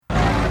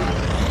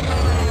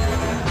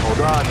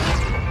Hold on.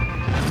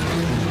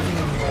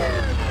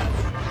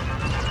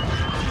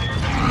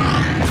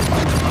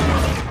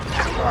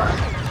 Come on.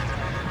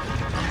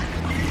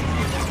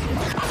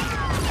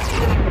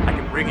 I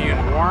can bring you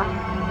in warm,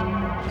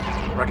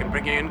 or I can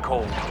bring you in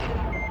cold.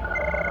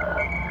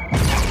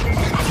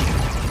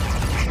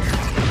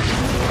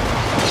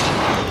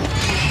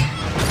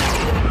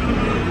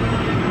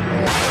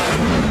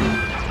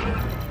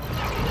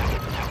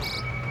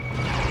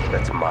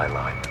 That's my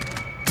line.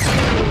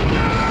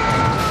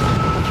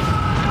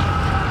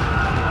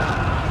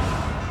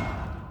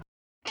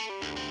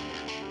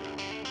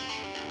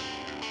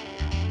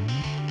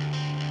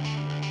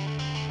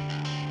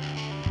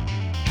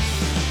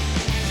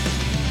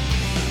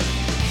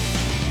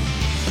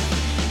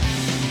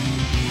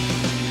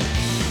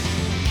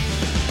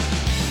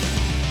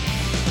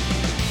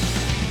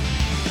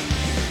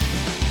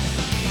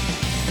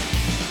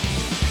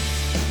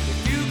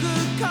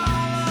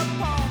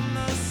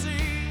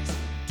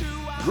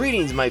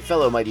 Greetings, my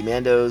fellow Mighty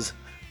Mandos.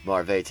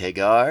 Marve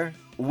Tegar.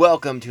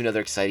 Welcome to another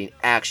exciting,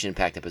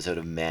 action-packed episode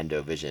of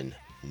Mando Vision.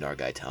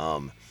 Nargai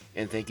Tom.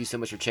 And thank you so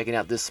much for checking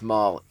out this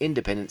small,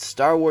 independent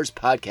Star Wars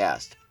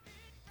podcast.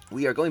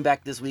 We are going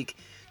back this week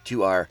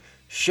to our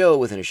show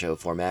within a show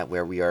format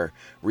where we are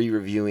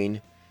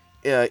re-reviewing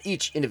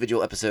each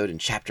individual episode and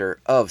chapter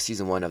of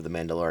Season 1 of The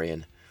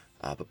Mandalorian.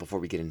 But before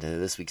we get into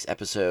this week's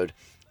episode,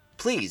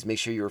 please make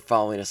sure you're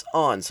following us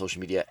on social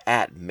media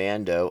at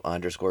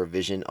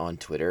Mando_Vision on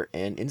Twitter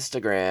and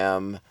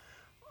Instagram.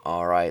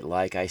 Alright,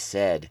 like I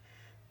said,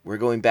 we're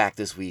going back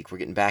this week. We're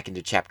getting back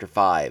into Chapter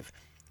 5,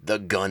 The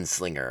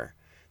Gunslinger.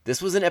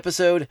 This was an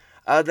episode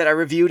that I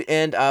reviewed,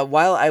 and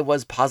while I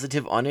was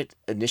positive on it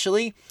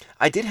initially,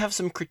 I did have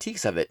some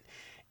critiques of it.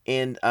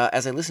 And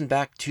as I listened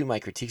back to my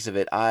critiques of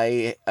it,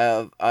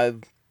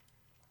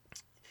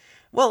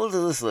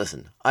 let's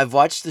listen. I've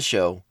watched the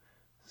show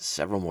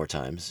several more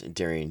times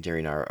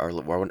during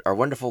our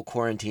wonderful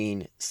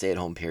quarantine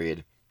stay-at-home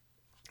period.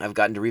 I've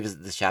gotten to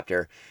revisit this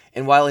chapter,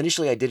 and while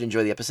initially I did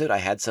enjoy the episode, I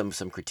had some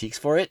critiques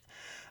for it.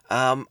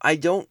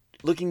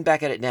 Looking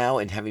back at it now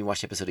and having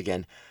watched the episode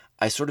again,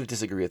 I sort of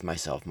disagree with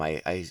myself.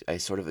 I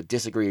sort of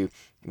disagree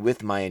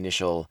with my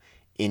initial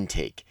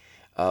intake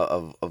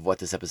of what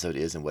this episode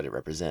is and what it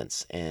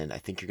represents, and I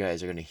think you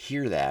guys are going to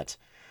hear that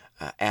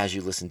as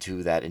you listen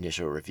to that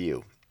initial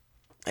review.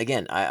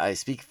 Again, I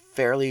speak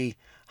fairly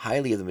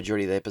highly of the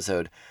majority of the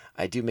episode.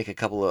 I do make a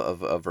couple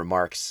of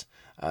remarks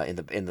in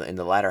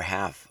the latter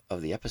half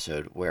of the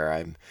episode where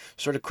I'm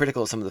sort of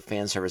critical of some of the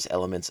fan service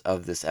elements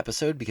of this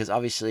episode, because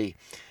obviously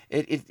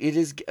it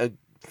is a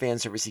fan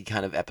servicey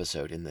kind of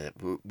episode in that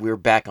we're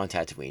back on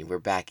Tatooine, we're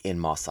back in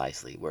Mos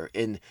Eisley, we're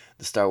in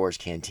the Star Wars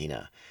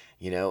Cantina.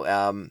 It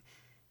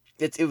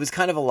was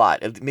kind of a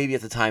lot, maybe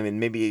at the time,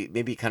 and maybe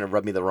it kind of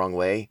rubbed me the wrong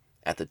way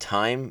at the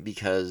time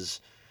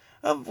because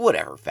of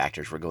whatever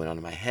factors were going on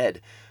in my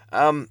head.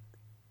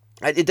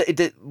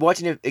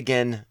 Watching it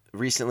again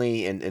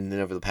recently and then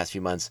over the past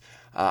few months,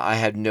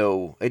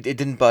 it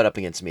didn't butt up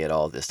against me at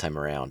all this time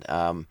around.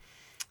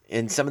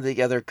 And some of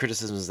the other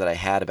criticisms that I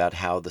had about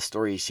how the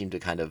story seemed to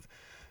kind of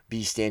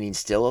be standing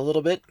still a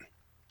little bit,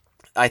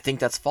 I think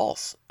that's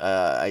false.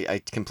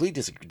 I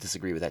completely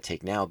disagree with that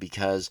take now,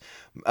 because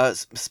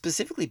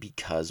specifically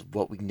because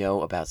what we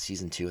know about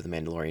Season 2 of The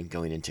Mandalorian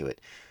going into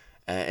it,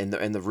 and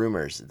the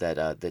rumors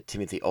that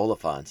Timothy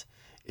Olyphant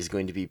is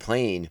going to be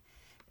playing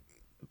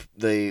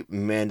the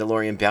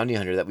Mandalorian bounty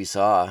hunter that we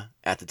saw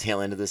at the tail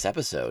end of this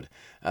episode.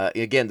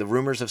 Again, the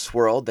rumors have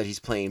swirled that he's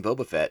playing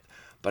Boba Fett,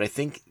 but I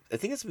think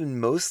it's been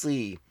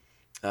mostly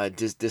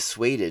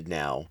dissuaded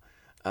now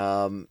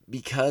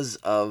because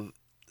of,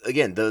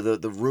 again,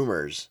 the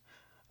rumors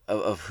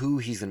of who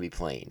he's going to be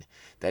playing.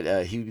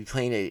 That he would be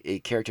playing a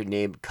character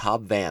named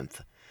Cobb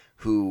Vanth,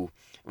 who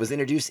was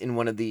introduced in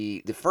one of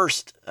the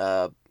first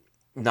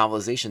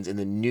novelizations in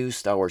the new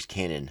Star Wars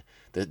canon,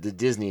 the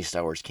Disney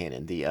Star Wars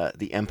canon,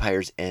 the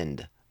Empire's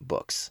End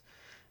books.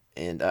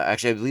 And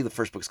actually, I believe the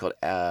first book's called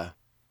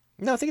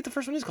no, I think the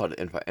first one is called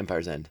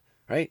Empire's End,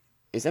 right?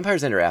 Is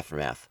Empire's End or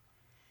Aftermath?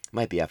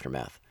 Might be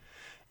Aftermath.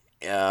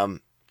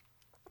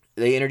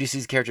 They introduce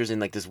these characters in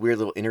like this weird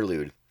little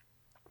interlude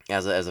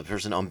as a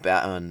person on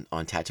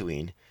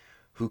Tatooine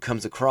who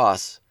comes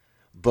across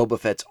Boba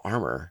Fett's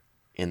armor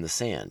in the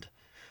sand.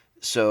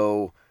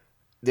 So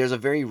there's a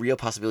very real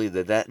possibility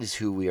that is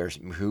who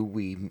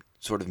we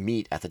sort of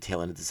meet at the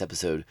tail end of this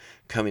episode,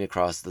 coming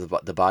across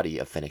the body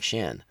of Fennec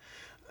Shand.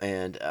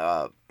 And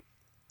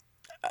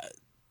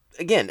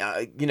again,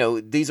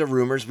 these are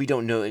rumors. We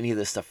don't know any of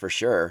this stuff for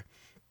sure,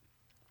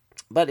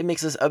 but it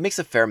makes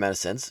a fair amount of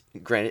sense.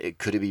 Granted,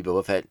 could it be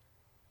Boba Fett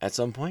at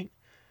some point?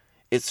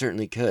 It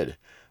certainly could,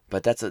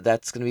 but that's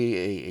going to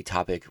be a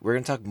topic. We're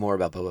going to talk more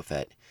about Boba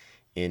Fett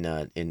in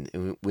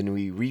when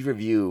we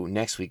re-review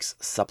next week's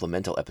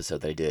supplemental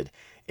episode that I did,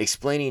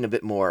 explaining a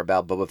bit more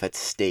about Boba Fett's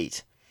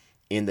state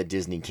in the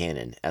Disney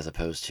canon, as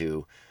opposed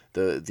to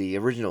the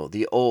original,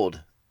 the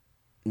old,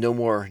 no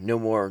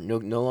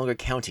longer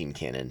counting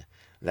canon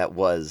that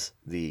was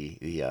the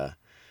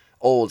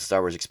old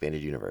Star Wars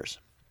expanded universe.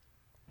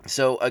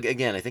 So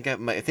again, I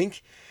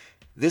think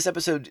This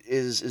episode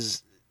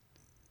is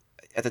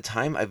at the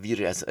time I viewed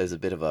it as a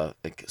bit of a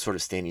sort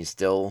of standing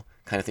still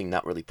kind of thing,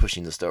 not really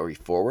pushing the story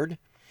forward.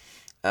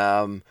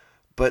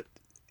 But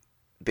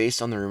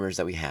based on the rumors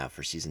that we have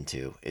for season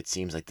 2, it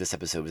seems like this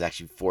episode was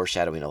actually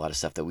foreshadowing a lot of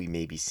stuff that we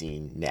may be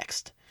seeing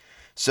next.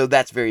 So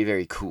that's very,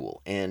 very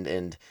cool.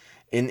 And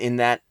in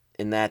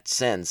that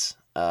sense,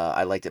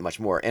 I liked it much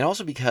more. And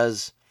also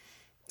because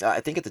I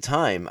think at the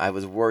time I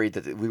was worried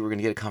that we were going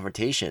to get a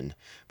confrontation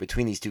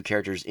between these two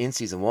characters in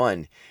season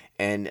 1,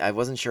 and I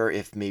wasn't sure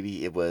if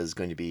maybe it was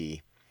going to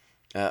be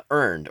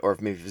earned, or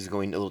if maybe it was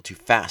going a little too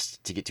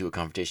fast to get to a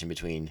confrontation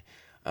between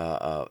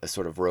a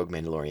sort of rogue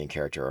Mandalorian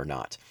character or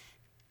not.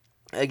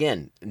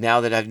 Again,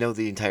 now that I know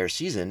the entire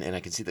season and I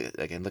can see that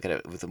I can look at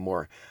it with a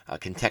more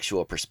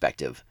contextual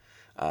perspective,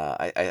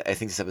 I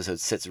think this episode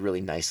sits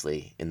really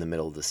nicely in the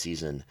middle of the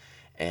season,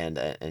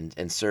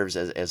 and serves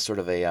as sort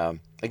of a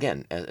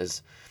again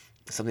as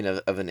something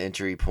of an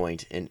entry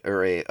point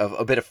or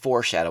a bit of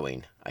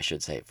foreshadowing, I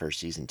should say, for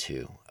season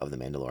 2 of The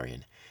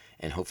Mandalorian,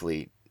 and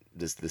hopefully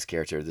this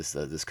character,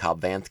 this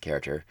Cobb Vanth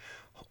character,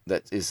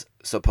 that is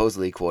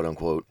supposedly quote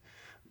unquote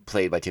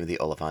played by Timothy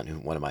Olyphant, who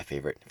one of my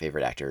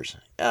favorite actors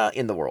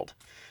in the world.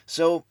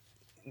 So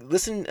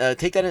listen,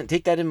 take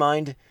that in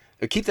mind.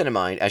 Keep that in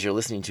mind as you're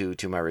listening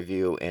to my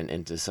review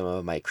and to some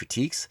of my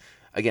critiques.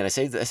 Again, I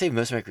save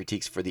most of my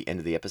critiques for the end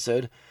of the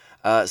episode.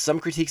 Some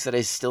critiques that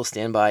I still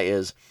stand by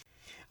is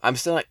I'm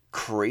still not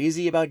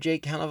crazy about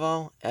Jake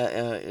Cannavale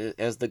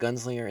as the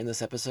gunslinger in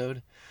this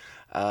episode.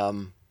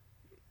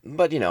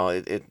 But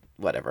it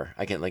whatever.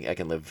 I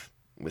can live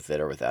with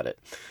it or without it.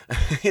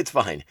 It's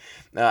fine.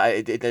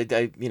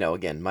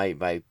 Again,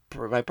 my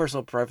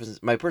personal preferences,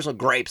 my personal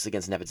gripes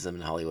against nepotism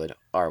in Hollywood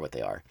are what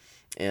they are.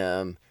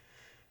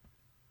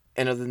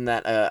 And other than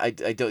that, I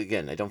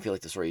don't feel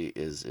like the story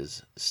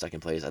is stuck in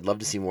place. I'd love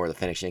to see more of the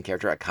Fennec Shand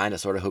character. I kind of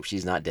sort of hope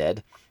she's not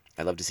dead.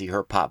 I'd love to see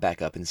her pop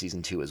back up in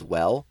season 2 as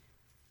well.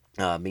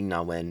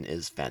 Ming-Na Wen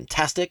is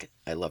fantastic.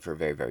 I love her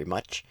very, very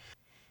much.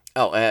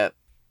 Oh,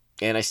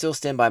 and I still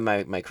stand by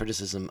my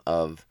criticism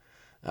of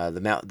the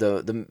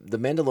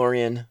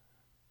Mandalorian,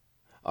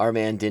 our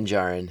man Din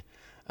Djarin,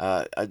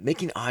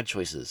 making odd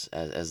choices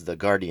as the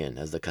guardian,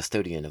 as the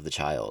custodian of the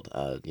child.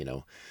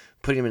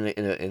 Putting him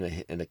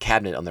in a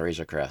cabinet on the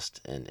Razor Crest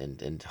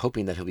and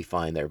hoping that he'll be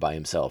fine there by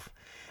himself.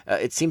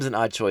 It seems an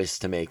odd choice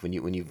to make when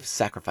you've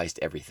sacrificed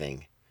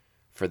everything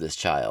for this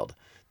child,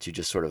 to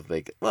just sort of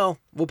like, well,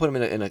 we'll put him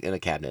in a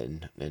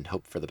cabinet and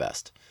hope for the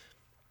best.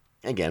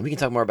 Again, we can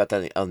talk more about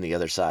that on the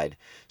other side.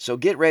 So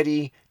get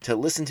ready to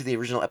listen to the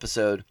original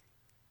episode.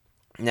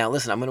 Now,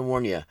 listen, I'm going to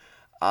warn you.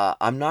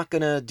 I'm not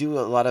going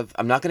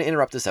to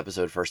interrupt this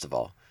episode, first of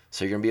all.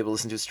 So you're going to be able to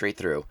listen to it straight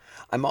through.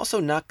 I'm also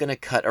not going to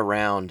cut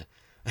around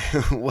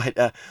what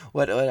the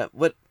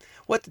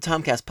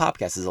Tomcast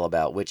Podcast is all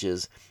about, which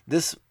is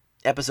this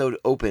episode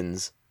of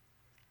podcast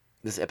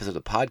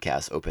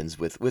opens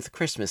with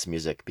Christmas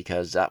music,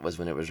 because that was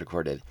when it was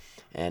recorded.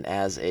 And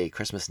as a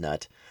Christmas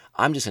nut,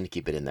 I'm just going to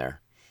keep it in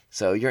there.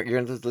 So you're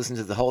going to listen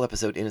to the whole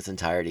episode in its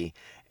entirety,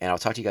 and I'll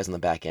talk to you guys on the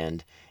back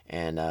end,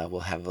 and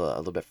we'll have a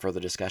little bit further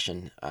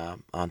discussion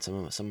on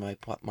some of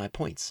my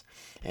points.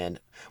 And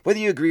whether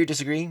you agree or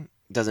disagree,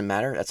 doesn't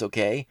matter. That's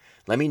okay.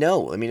 Let me know.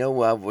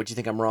 What you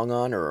think I'm wrong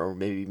on, or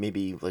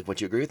maybe like what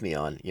you agree with me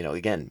on.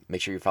 Again,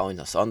 make sure you're following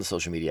us on the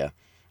social media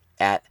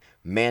at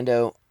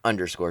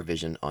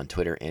Mando_Vision on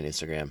Twitter and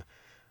Instagram.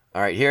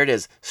 All right, here it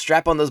is.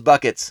 Strap on those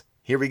buckets.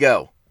 Here we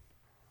go.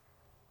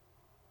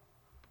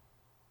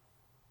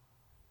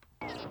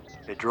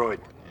 Hey,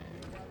 droid.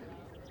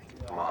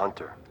 I'm a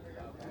hunter.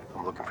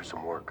 I'm looking for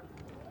some work.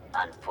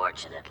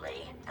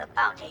 Unfortunately, the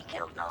Bounty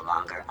Guild no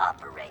longer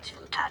operates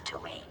from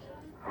Tatooine.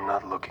 I'm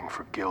not looking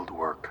for guild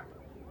work.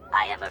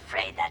 I am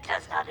afraid that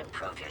does not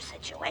improve your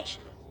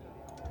situation.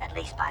 At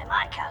least by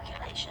my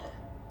calculation.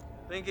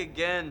 Think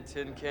again,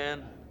 Tin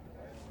Can.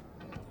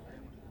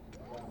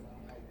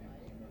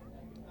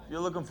 If you're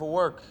looking for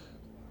work,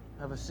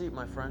 have a seat,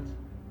 my friend.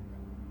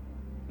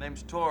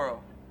 Name's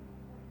Toro.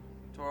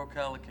 Toro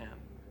Calican.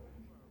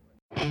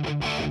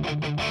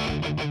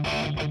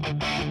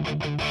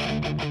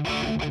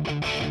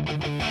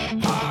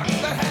 Hark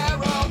the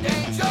herald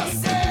angels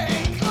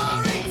sing,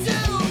 glory to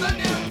the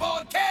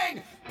newborn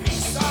king.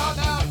 Peace on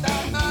earth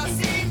and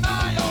mercy,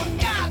 my own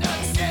God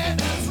and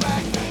sinners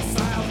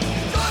reconciled.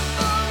 Good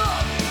for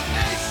all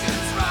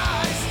nations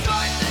rise,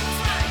 join the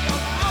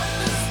triumph of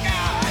the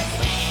skies.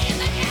 We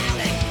in the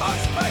Gallic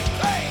march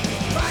proclaim,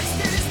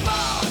 Christ is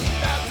born in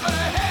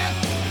Bethlehem.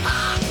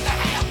 Hark the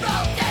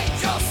herald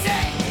angels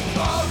sing,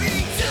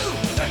 glory to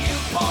the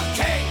newborn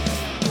king.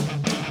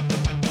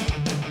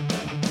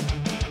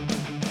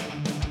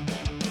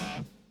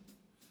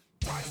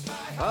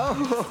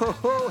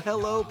 Oh,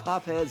 hello,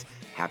 Popheads.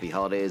 Happy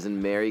holidays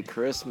and Merry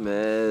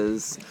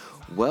Christmas.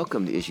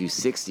 Welcome to issue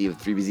 60 of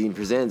 3BZ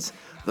Presents,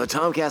 the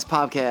Tomcast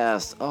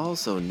Podcast,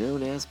 also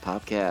known as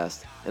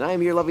Popcast. And I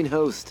am your loving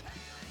host.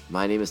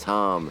 My name is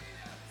Tom.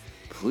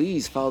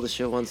 Please follow the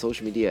show on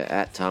social media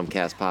at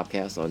Tomcast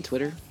Podcast on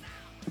Twitter.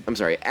 I'm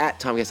sorry, at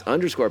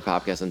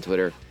Tomcast_Podcast on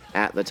Twitter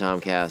at the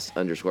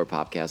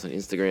Tomcast_Popcast on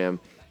Instagram.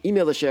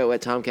 Email the show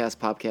at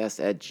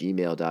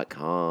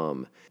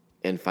tomcastpopcast@gmail.com.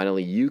 And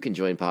finally, you can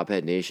join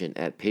Pophead Nation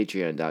at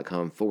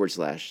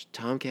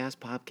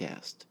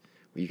patreon.com/TomcastPopcast,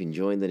 where you can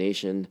join the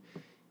nation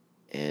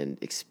and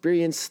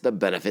experience the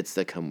benefits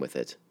that come with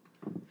it.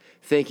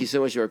 Thank you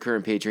so much to our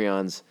current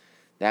Patreons.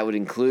 That would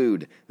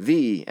include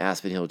the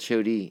Aspen Hill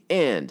Chody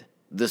and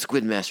the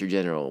Squidmaster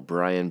General,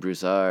 Brian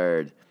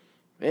Broussard.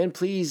 And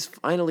please,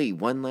 finally,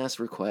 one last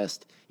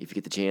request. If you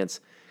get the chance,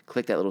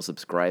 click that little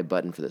subscribe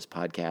button for this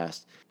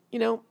podcast. You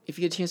know, if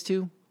you get a chance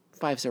to,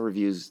 5-star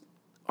reviews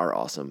are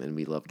awesome, and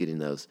we love getting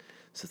those.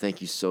 So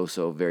thank you so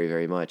very,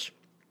 very much.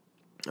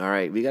 All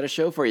right, we got a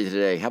show for you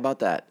today. How about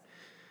that?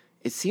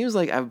 It seems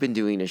like I've been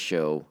doing a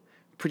show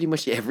pretty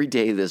much every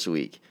day this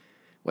week,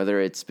 whether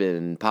it's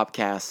been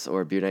Popcasts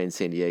or Beer Night in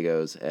San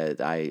Diego's.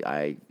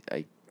 I'm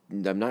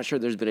not sure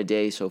there's been a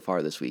day so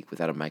far this week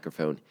without a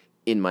microphone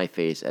in my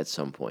face at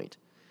some point.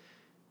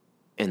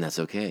 And that's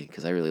okay,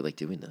 because I really like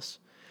doing this.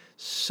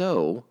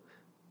 So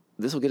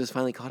this will get us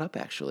finally caught up,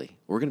 actually.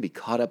 We're going to be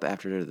caught up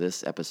after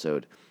this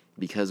episode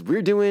because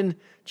we're doing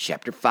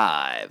Chapter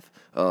 5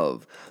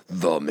 of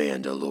The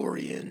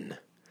Mandalorian.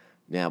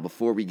 Now,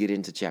 before we get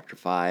into Chapter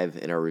 5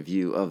 and our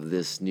review of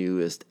this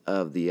newest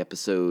of the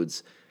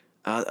episodes,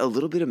 a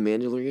little bit of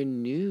Mandalorian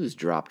news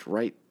dropped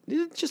right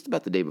just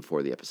about the day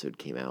before the episode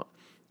came out.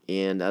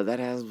 And that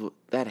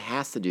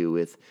has to do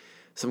with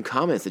some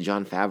comments that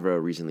Jon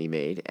Favreau recently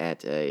made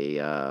at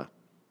a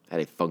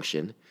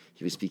function.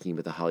 He was speaking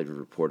with a Hollywood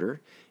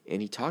Reporter,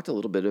 and he talked a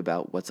little bit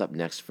about what's up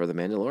next for The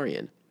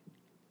Mandalorian.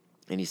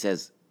 And he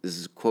says, this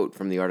is a quote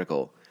from the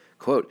article,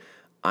 quote,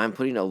 "I'm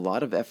putting a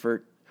lot of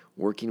effort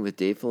working with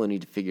Dave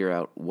Filoni to figure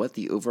out what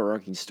the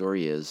overarching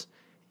story is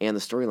and the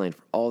storyline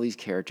for all these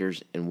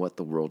characters and what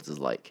the world is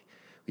like.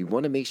 We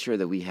want to make sure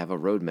that we have a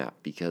roadmap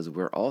because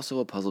we're also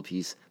a puzzle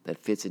piece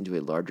that fits into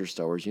a larger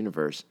Star Wars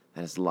universe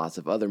that has lots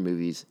of other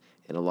movies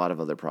and a lot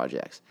of other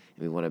projects.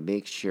 And we want to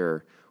make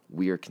sure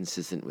we are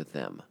consistent with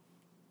them."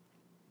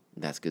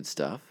 That's good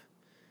stuff.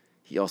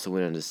 He also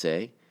went on to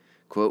say,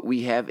 quote,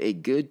 "We have a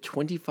good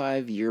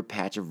 25-year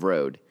patch of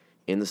road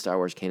in the Star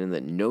Wars canon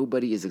that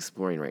nobody is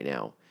exploring right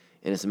now.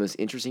 And it's the most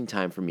interesting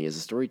time for me as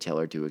a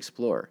storyteller to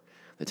explore.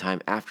 The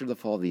time after the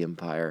fall of the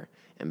Empire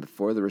and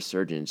before the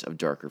resurgence of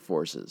darker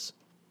forces."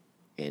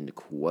 End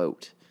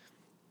quote.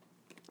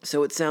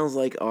 So it sounds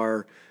like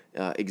our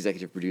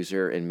executive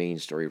producer and main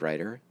story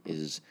writer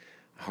is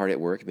hard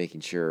at work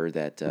making sure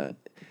that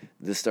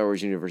the Star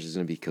Wars universe is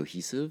going to be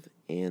cohesive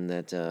and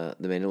that the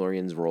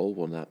Mandalorian's role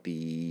will not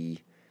be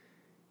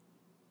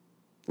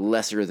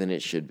lesser than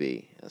it should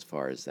be as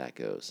far as that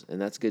goes. And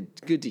that's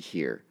good to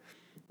hear.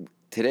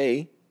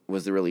 Today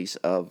was the release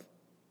of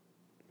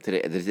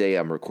the day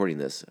I'm recording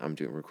this. I'm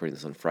recording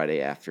this on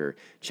Friday after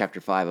Chapter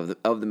 5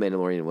 of the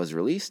Mandalorian was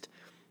released.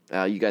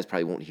 You guys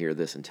probably won't hear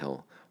this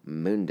until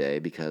Monday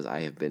because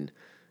I have been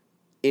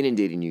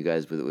inundating you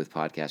guys with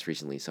podcasts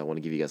recently, so I want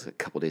to give you guys a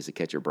couple days to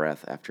catch your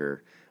breath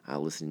after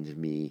listening to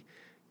me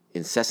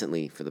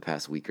incessantly for the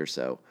past week or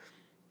so.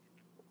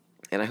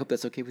 And I hope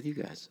that's okay with you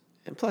guys.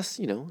 And plus,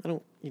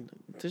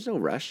 there's no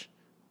rush.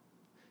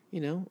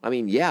 I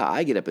mean, yeah,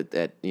 I get up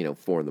at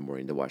 4 in the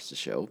morning to watch the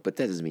show, but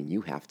that doesn't mean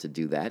you have to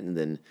do that and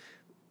then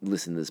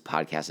listen to this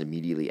podcast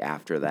immediately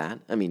after that.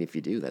 I mean, if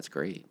you do, that's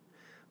great.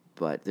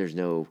 But there's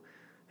no,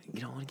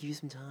 I want to give you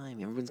some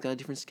time. Everyone's got a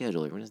different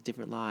schedule. Everyone has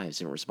different lives,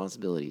 different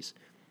responsibilities.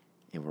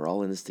 And we're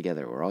all in this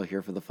together. We're all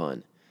here for the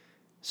fun.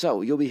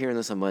 So you'll be hearing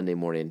this on Monday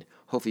morning.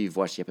 Hopefully you've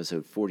watched the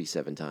episode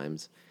 47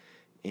 times.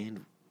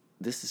 And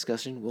this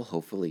discussion will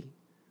hopefully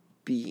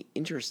be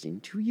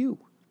interesting to you.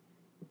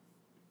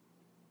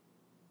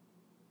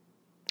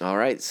 All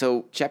right,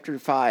 so Chapter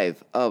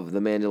 5 of The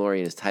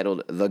Mandalorian is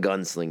titled The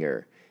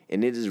Gunslinger,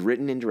 and it is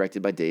written and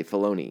directed by Dave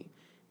Filoni.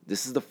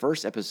 This is the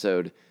first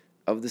episode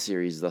of the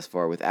series thus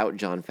far without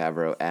Jon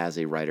Favreau as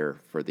a writer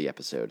for the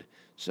episode.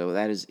 So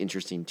that is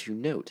interesting to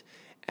note,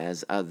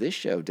 as this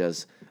show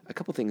does a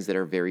couple things that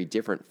are very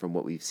different from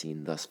what we've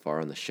seen thus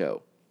far on the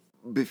show.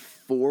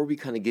 Before we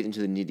kind of get into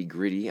the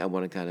nitty-gritty, I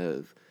want to kind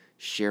of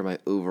share my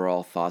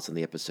overall thoughts on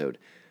the episode.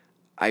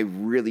 I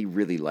really,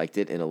 really liked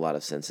it in a lot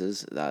of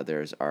senses.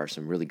 There are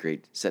some really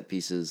great set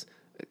pieces,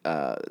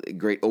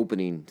 great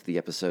opening to the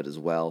episode as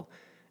well.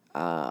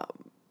 And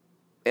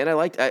I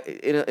liked,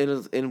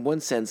 in one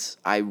sense,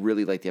 I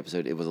really liked the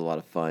episode. It was a lot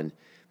of fun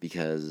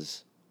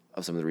because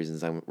of some of the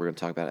reasons we're going to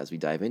talk about as we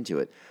dive into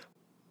it.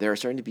 There are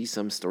starting to be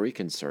some story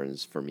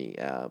concerns for me.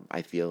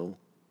 I feel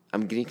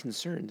I'm getting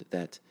concerned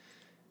that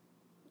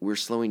we're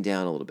slowing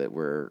down a little bit.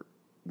 We're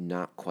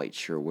not quite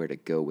sure where to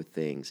go with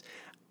things.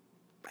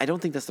 I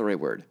don't think that's the right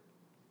word.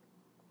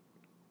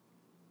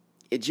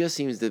 It just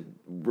seems that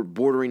we're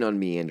bordering on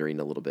meandering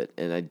a little bit,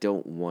 and I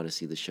don't want to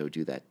see the show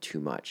do that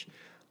too much.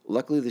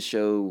 Luckily, the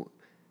show's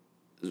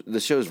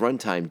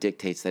runtime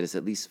dictates that it's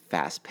at least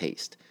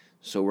fast-paced,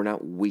 so we're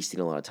not wasting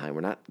a lot of time.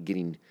 We're not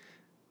getting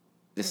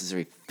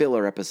necessary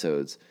filler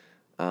episodes.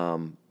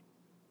 But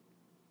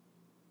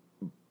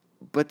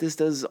this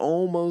does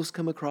almost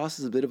come across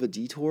as a bit of a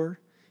detour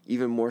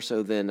even more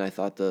so than I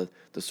thought the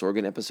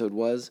Sorgan episode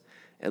was.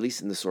 At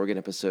least in the Sorgan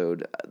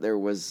episode, there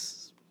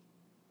was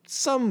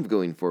some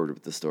going forward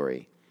with the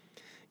story.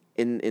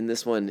 In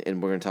this one,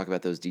 and we're going to talk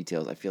about those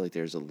details, I feel like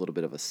there's a little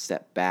bit of a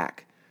step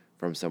back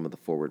from some of the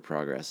forward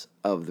progress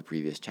of the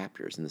previous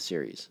chapters in the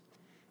series.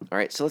 All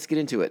right, so let's get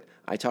into it.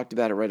 I talked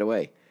about it right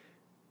away.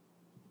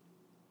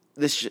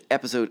 This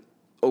episode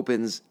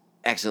opens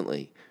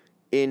excellently.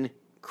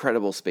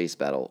 Incredible space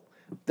battle.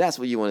 That's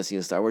what you want to see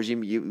in Star Wars.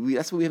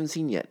 That's what we haven't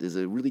seen yet. There's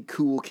a really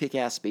cool,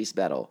 kick-ass space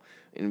battle.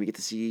 And we get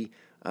to see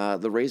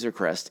the Razor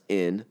Crest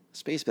in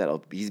space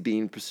battle. He's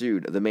being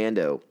pursued. The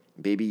Mando,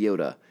 Baby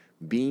Yoda,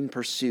 being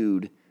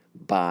pursued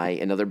by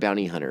another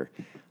bounty hunter.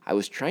 I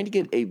was trying to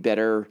get a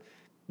better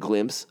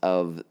glimpse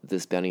of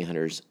this bounty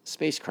hunter's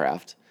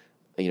spacecraft.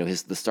 The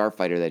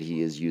starfighter that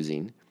he is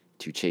using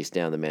to chase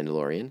down the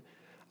Mandalorian.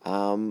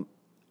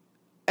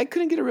 I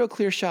couldn't get a real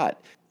clear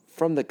shot.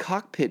 From the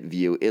cockpit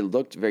view, it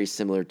looked very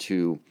similar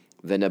to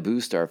the Naboo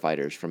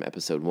starfighters from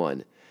Episode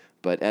 1.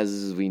 But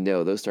as we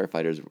know, those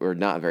starfighters were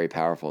not very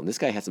powerful. And this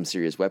guy had some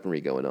serious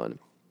weaponry going on.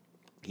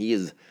 He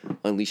is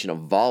unleashing a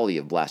volley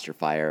of blaster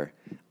fire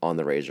on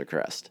the Razor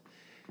Crest.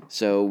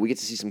 So we get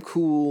to see some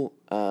cool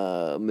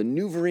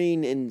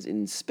maneuvering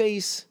in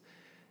space.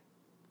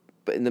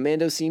 But the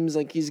Mando seems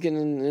like he's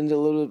getting into a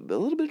little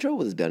bit of trouble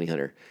with his bounty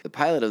hunter. The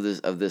pilot of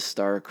this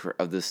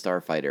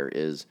starfighter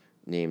is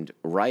named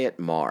Riot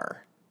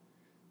Marr.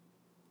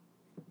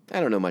 I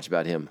don't know much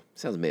about him.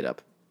 Sounds made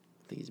up.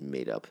 I think he's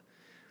made up.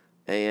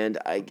 And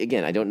I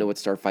don't know what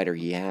starfighter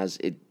he has.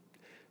 It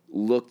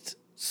looked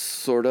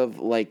sort of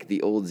like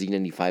the old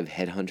Z-95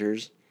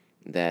 Headhunters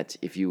that,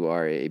 if you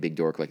are a big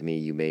dork like me,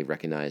 you may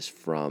recognize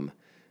from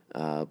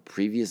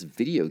previous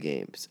video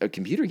games, or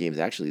computer games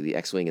actually, the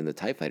X-Wing and the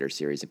TIE Fighter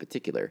series in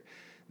particular.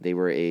 They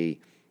were a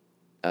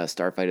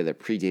starfighter that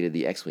predated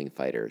the X-Wing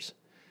fighters.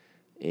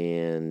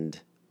 And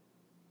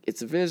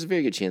there's a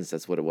very good chance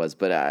that's what it was,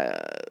 but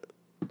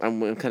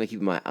I'm kind of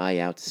keeping my eye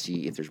out to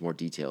see if there's more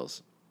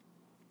details.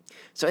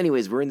 So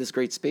anyways, we're in this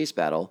great space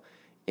battle,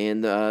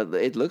 and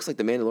it looks like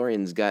the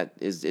Mandalorian's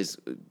is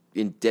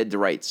in dead to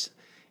rights.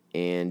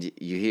 And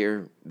you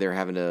hear they're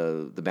having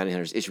the bounty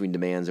hunters issuing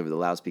demands over the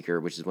loudspeaker,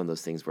 which is one of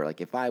those things where,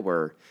 like, if I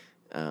were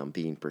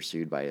being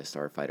pursued by a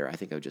starfighter, I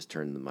think I would just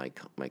turn my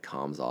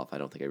comms off. I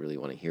don't think I really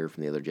want to hear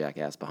from the other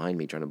jackass behind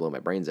me trying to blow my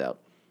brains out.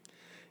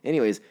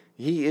 Anyways,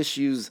 he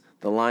issues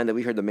the line that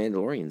we heard the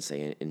Mandalorian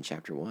say in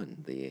Chapter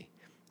 1,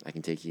 I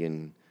can take you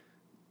in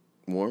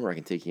warm or I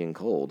can take you in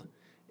cold.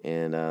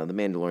 And the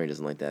Mandalorian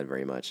doesn't like that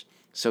very much.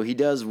 So he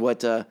does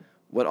what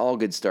all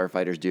good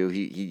starfighters do.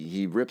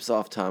 He rips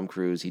off Tom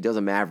Cruise. He does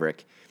a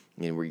Maverick,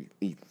 and where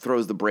he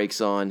throws the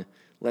brakes on,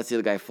 lets the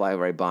other guy fly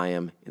right by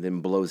him, and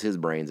then blows his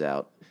brains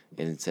out.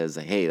 And it says,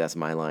 "Hey, that's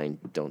my line.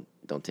 Don't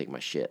take my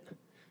shit."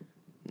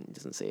 He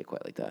doesn't say it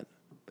quite like that,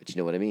 but you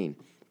know what I mean.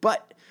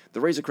 But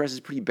the Razor Crest is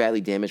pretty badly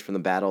damaged from the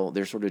battle.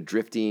 They're sort of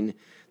drifting.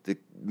 The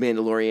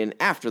Mandalorian,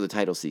 after the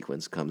title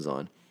sequence comes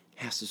on,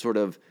 has to sort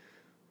of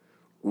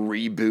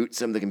reboot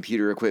some of the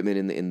computer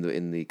equipment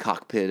in the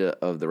cockpit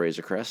of the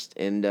Razor Crest,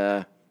 and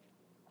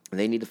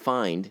they need to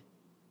find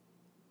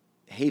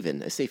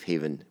a safe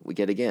haven. We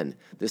get again,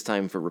 this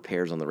time for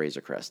repairs on the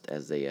Razor Crest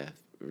as they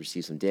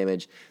receive some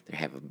damage. They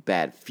have a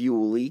bad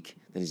fuel leak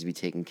that needs to be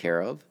taken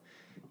care of.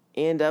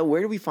 And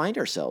where do we find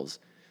ourselves?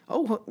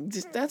 Oh,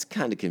 that's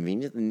kind of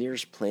convenient. The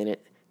nearest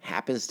planet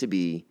happens to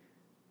be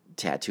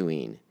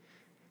Tatooine.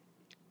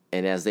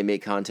 And as they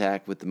make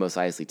contact with the Mos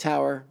Eisley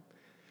Tower,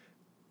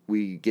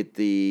 we get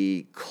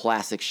the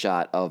classic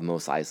shot of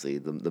Mos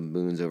Eisley, the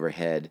moons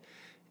overhead,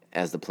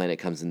 as the planet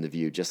comes into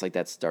view, just like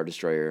that Star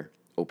Destroyer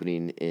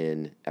opening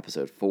in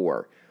Episode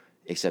 4,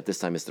 except this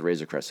time it's the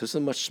Razor Crest. So it's a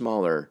much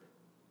smaller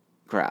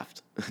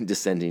craft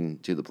descending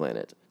to the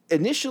planet.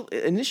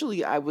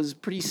 Initially, I was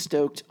pretty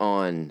stoked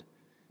on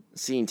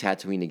seeing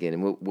Tatooine again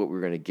and what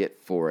we're going to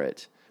get from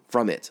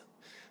it.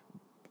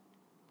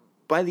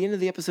 By the end of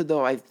the episode,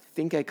 though, I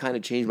think I kind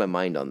of changed my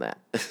mind on that.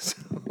 So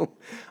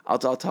I'll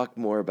talk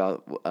more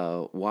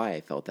about why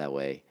I felt that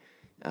way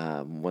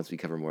once we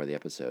cover more of the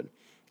episode.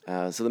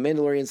 So the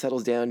Mandalorian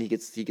settles down. He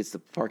gets to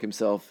park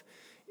himself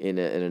in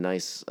a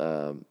nice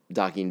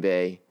docking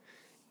bay.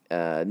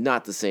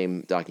 Not the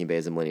same docking bay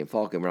as the Millennium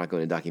Falcon. We're not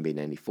going to docking bay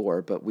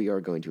 94, but we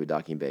are going to a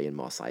docking bay in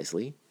Mos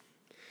Eisley.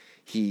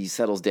 He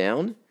settles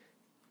down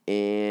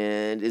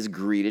and is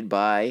greeted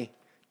by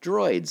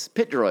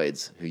pit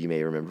droids, who you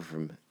may remember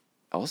from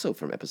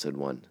Episode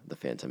 1, The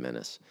Phantom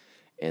Menace.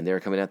 And they're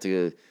coming out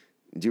to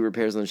do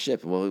repairs on the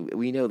ship. Well,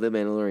 we know the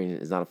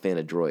Mandalorian is not a fan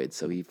of droids,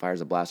 so he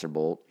fires a blaster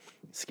bolt,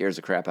 scares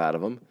the crap out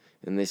of them,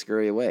 and they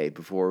scurry away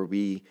before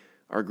we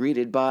are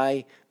greeted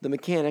by the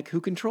mechanic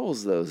who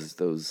controls those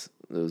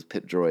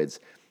pit droids.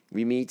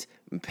 We meet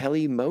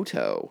Peli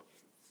Motto,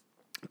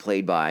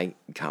 played by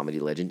comedy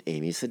legend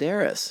Amy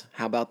Sedaris.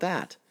 How about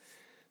that?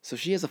 So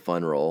she has a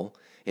fun role.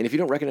 And if you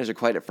don't recognize her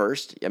quite at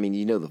first, I mean,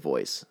 you know the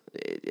voice.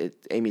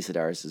 Amy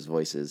Sedaris'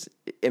 voice is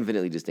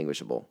infinitely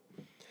distinguishable.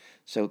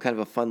 So kind of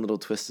a fun little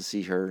twist to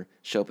see her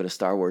show up in a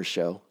Star Wars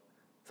show.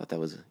 Thought that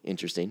was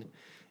interesting.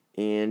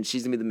 and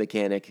she's going to be the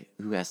mechanic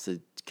who has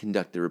to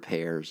conduct the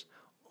repairs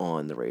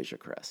on the Razor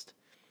Crest.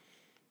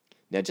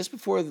 Now, just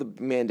before the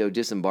Mando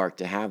disembarked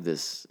to have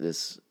this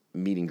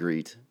meet and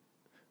greet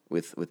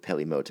with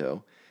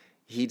Pelimoto,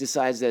 he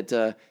decides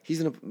that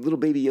he's gonna. Little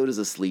Baby Yoda's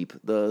asleep.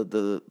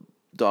 The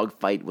dog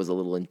fight was a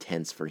little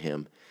intense for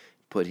him.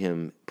 Put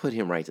him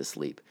right to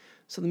sleep.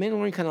 So the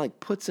Mandalorian kind of like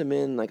puts him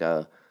in like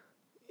I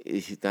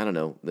don't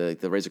know,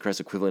 the Razor Crest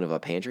equivalent of a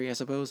pantry, I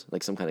suppose,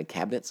 like some kind of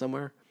cabinet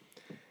somewhere.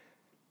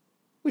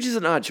 Which is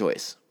an odd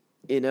choice.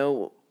 You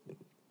know,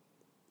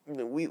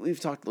 we've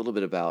talked a little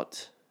bit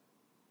about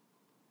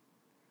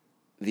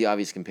the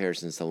obvious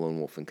comparisons to Lone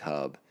Wolf and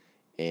Cub,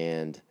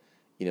 and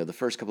you know the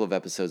first couple of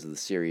episodes of the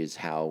series,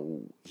 how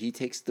he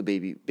takes the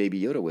baby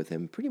Yoda with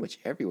him pretty much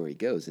everywhere he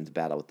goes, into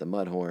battle with the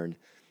Mudhorn,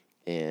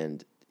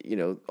 and you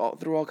know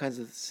through all kinds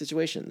of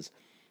situations.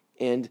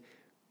 And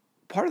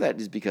part of that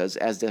is because,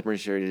 as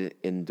demonstrated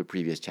in the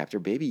previous chapter,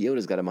 Baby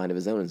Yoda's got a mind of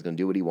his own and is going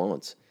to do what he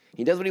wants.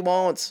 He does what he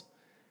wants.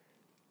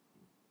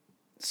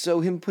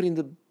 So him putting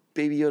the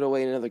Baby Yoda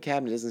away in another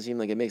cabinet doesn't seem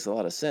like it makes a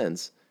lot of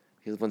sense,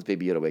 because once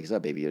Baby Yoda wakes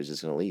up, Baby Yoda's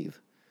just going to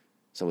leave.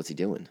 So what's he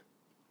doing?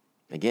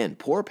 Again,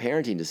 poor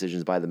parenting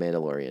decisions by the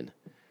Mandalorian.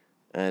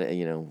 And,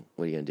 you know,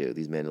 what are you going to do?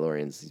 These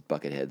Mandalorians, these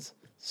bucket heads,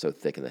 so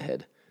thick in the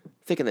head.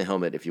 Thick in the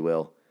helmet, if you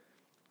will.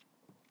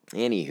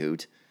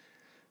 Anywho,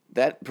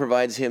 that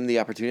provides him the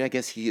opportunity. I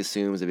guess he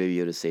assumes that Baby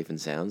Yoda's safe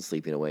and sound,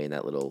 sleeping away in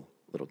that little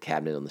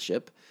cabinet on the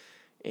ship.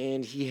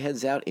 And he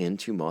heads out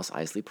into Mos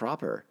Eisley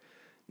proper.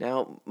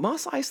 Now,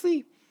 Mos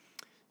Eisley,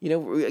 you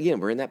know, again,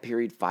 we're in that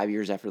period 5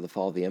 years after the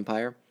fall of the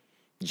Empire.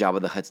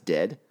 Jabba the Hutt's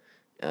dead.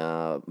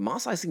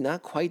 Mos Eisley,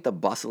 not quite the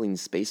bustling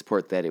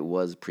spaceport that it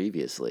was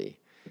previously.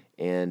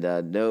 And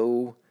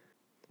that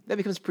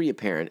becomes pretty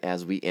apparent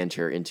as we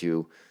enter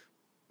into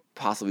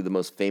possibly the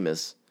most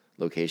famous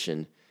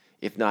location,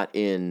 if not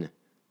in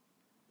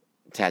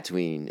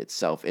Tatooine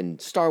itself, in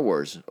Star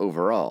Wars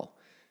overall.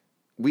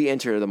 We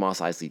enter the Mos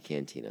Eisley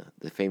Cantina,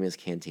 the famous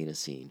cantina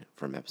scene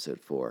from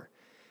Episode 4.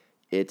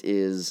 It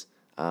is,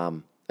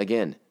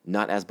 again,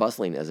 not as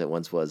bustling as it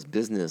once was.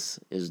 Business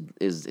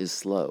is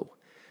slow.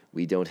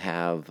 We don't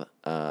have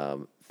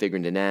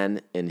Figrin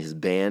D'Nan and his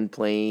band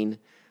playing.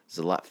 There's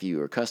a lot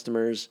fewer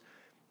customers.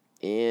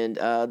 And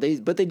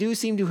they do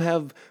seem to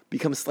have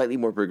become slightly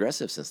more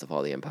progressive since the fall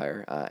of the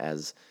Empire.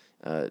 As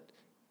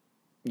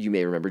you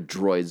may remember,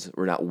 droids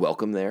were not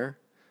welcome there,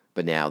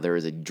 but now there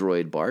is a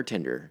droid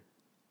bartender.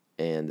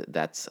 And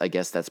I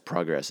guess that's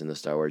progress in the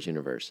Star Wars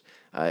universe.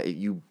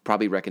 You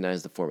probably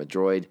recognize the form of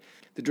droid.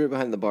 The droid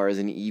behind the bar is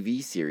an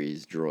EV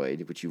series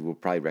droid, which you will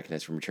probably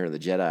recognize from Return of the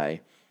Jedi,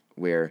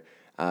 where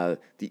the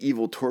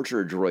evil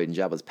torturer droid in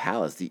Jabba's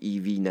palace, the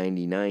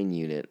EV-99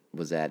 unit,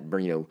 was at,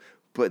 you know,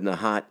 putting the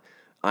hot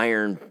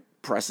iron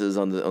presses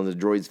on the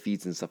droid's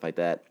feet and stuff like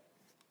that.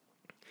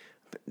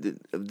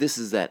 This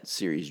is that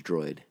series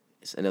droid.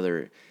 It's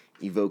another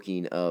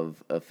evoking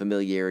of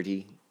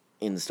familiarity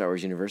in the Star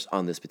Wars universe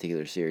on this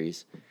particular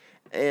series.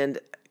 And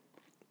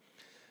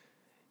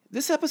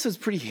this episode's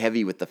pretty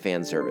heavy with the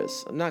fan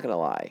service. I'm not going to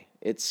lie.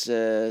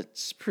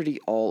 It's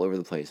pretty all over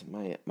the place.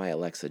 My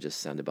Alexa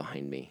just sounded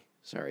behind me.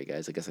 Sorry,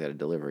 guys. I guess I got a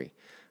delivery.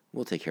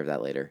 We'll take care of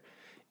that later.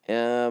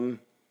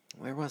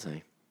 Where was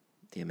I?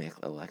 Damn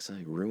Alexa,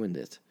 I ruined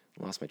it.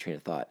 Lost my train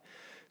of thought.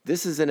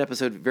 This is an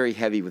episode very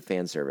heavy with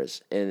fan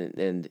service.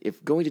 And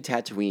if going to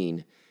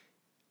Tatooine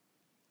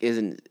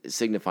isn't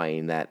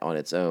signifying that on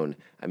its own,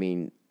 I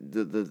mean,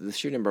 the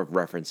sheer number of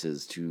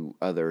references to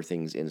other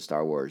things in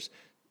Star Wars,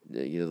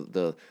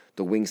 the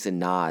winks and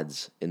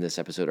nods in this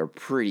episode are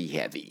pretty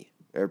heavy.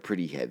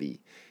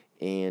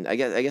 And I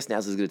guess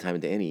now's as good a time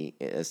as any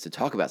as to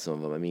talk about some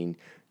of them. I mean,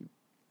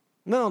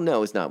 well,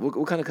 no, it's not.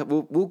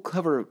 We'll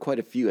cover quite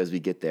a few as we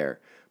get there.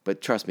 But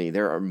trust me,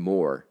 there are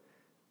more,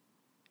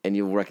 and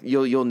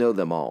you'll know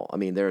them all. I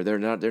mean, they're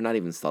not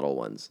even subtle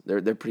ones.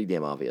 They're pretty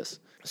damn obvious.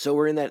 So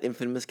we're in that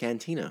infamous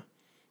cantina,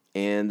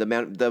 and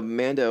the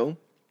Mando,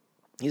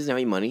 he doesn't have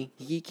any money.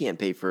 He can't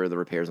pay for the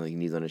repairs that he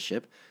needs on his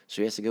ship,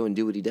 so he has to go and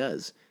do what he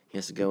does. He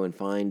has to go and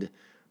find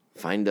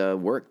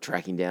work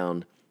tracking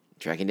down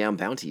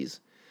bounties.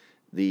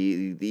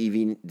 The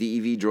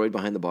EV droid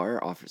behind the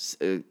bar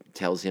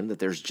tells him that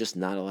there's just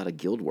not a lot of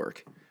guild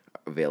work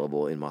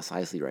available in Mos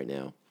Eisley right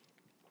now,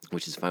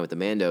 which is fine with the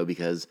Mando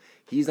because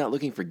he's not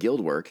looking for guild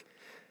work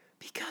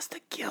because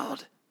the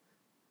guild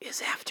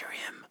is after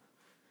him.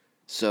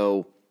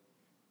 So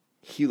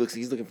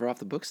he's looking for off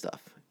the book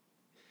stuff.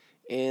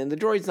 And the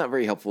droid's not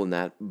very helpful in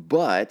that,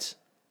 but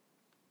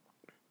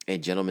a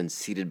gentleman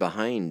seated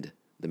behind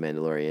the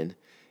Mandalorian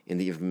in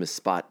the infamous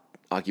spot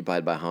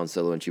occupied by Han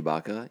Solo and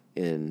Chewbacca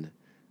in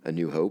A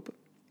New Hope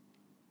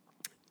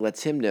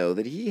lets him know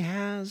that he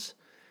has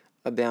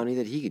a bounty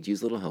that he could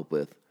use a little help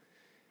with.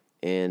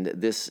 And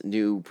this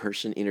new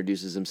person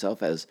introduces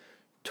himself as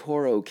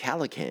Toro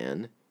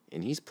Calican,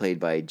 and he's played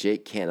by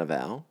Jake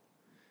Cannavale,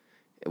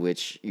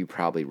 which you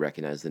probably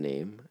recognize the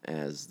name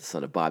as the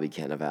son of Bobby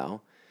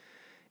Cannavale.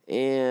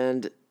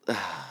 And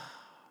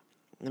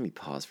let me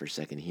pause for a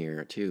second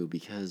here, too,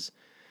 because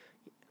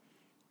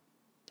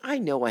I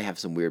know I have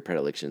some weird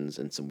predilections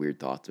and some weird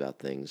thoughts about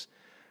things,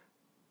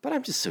 but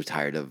I'm just so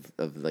tired of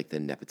like the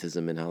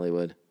nepotism in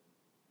Hollywood.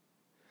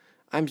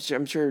 I'm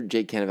sure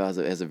Jake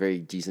Cannavale has a very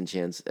decent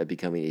chance at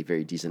becoming a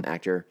very decent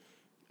actor,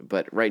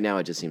 but right now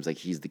it just seems like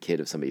he's the kid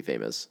of somebody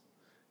famous.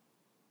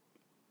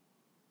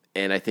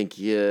 And I think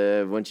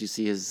once you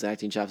see his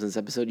acting chops in this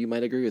episode, you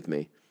might agree with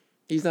me.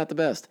 He's not the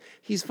best.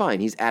 He's fine.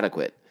 He's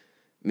adequate.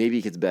 Maybe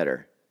he gets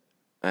better.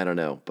 I don't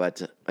know.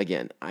 But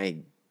again,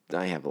 I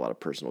have a lot of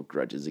personal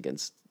grudges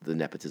against the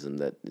nepotism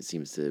that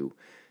seems to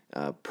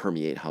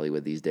permeate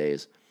Hollywood these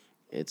days.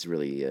 It's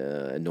really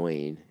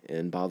annoying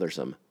and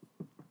bothersome.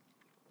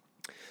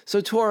 So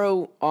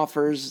Toro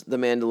offers the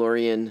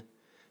Mandalorian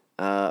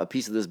a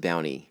piece of this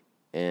bounty.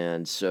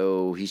 And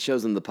so he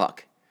shows them the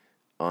puck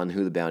on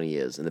who the bounty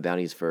is. And the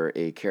bounty is for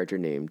a character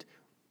named,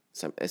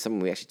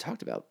 someone we actually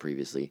talked about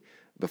previously,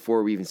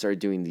 before we even started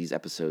doing these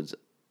episodes,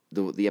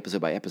 the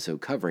episode-by-episode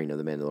covering of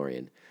the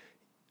Mandalorian.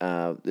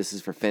 This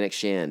is for Fennec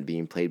Shand,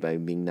 being played by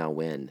Ming-Na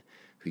Wen,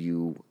 who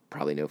you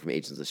probably know from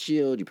Agents of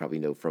S.H.I.E.L.D., you probably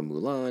know from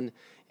Mulan,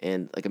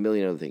 and like a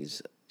million other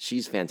things.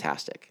 She's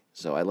fantastic.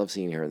 So I love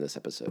seeing her in this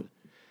episode.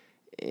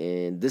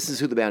 And this is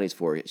who the bounty's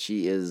for.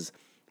 She is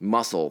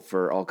muscle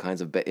for all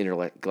kinds of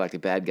intergalactic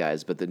bad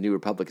guys, but the New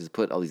Republic has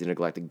put all these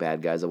intergalactic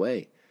bad guys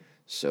away.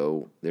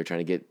 So they're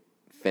trying to get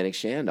Fennec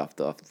Shand off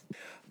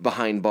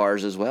behind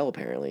bars as well,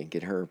 apparently.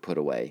 Get her put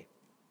away.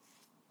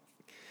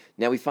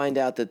 Now we find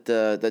out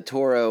that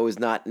Toro is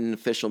not an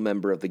official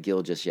member of the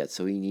guild just yet,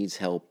 so he needs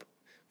help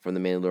from the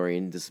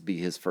Mandalorian. This will be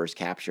his first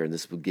capture, and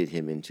this will get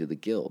him into the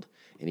guild.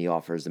 And he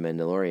offers the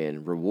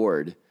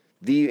Mandalorian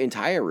the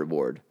entire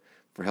reward,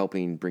 for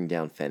helping bring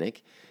down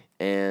Fennec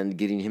and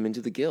getting him into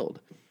the guild.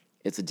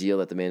 It's a deal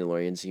that the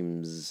Mandalorian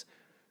seems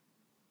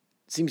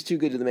too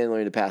good to the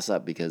Mandalorian to pass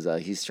up, because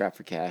he's strapped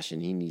for cash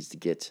and he needs to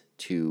get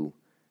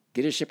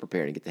his ship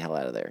repaired and get the hell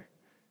out of there,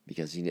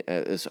 because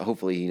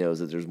hopefully he knows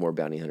that there's more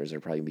bounty hunters that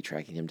are probably going to be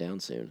tracking him down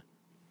soon.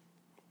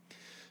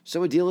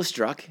 So a deal is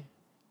struck,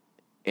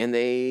 and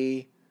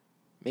they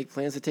make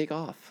plans to take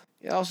off.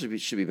 It also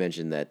should be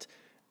mentioned that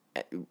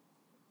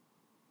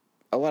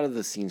a lot of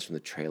the scenes from the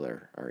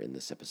trailer are in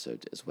this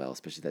episode as well,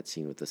 especially that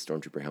scene with the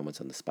stormtrooper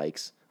helmets on the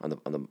spikes, on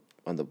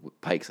the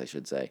pikes, I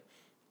should say.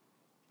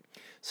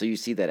 So you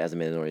see that as the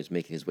Mandalorian is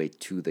making his way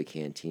to the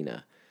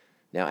cantina.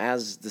 Now,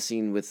 as the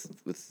scene with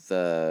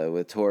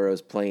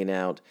Toro's playing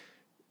out,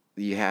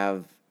 you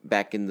have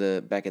back in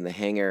the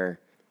hangar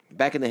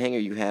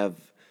you have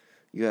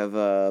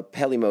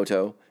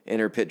Pelimoto and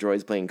her pit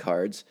droids playing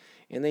cards,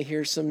 and they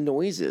hear some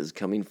noises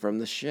coming from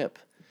the ship.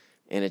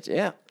 And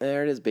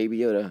there it is, Baby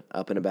Yoda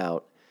up and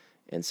about.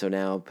 And so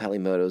now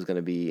Pelimoto is going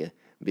to be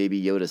Baby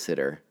Yoda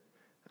sitter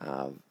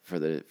for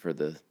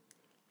the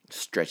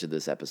stretch of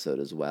this episode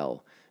as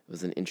well. It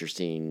was an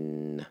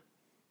interesting.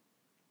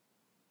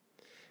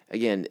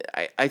 Again,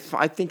 I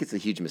think it's a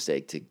huge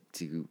mistake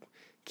to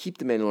keep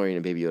the Mandalorian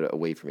and Baby Yoda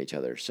away from each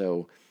other.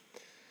 So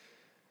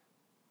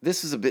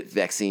this was a bit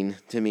vexing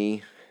to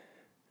me.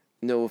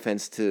 No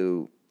offense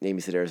to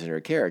Amy Sedaris and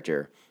her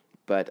character,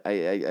 but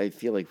I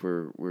feel like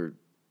we're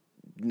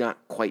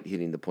not quite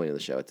hitting the point of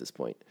the show at this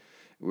point.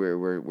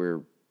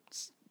 We're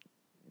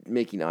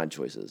making odd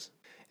choices.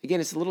 Again,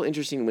 it's a little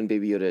interesting when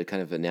Baby Yoda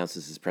kind of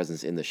announces his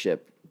presence in the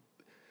ship.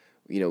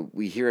 You know,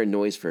 we hear a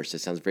noise first. It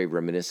sounds very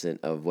reminiscent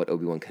of what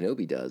Obi-Wan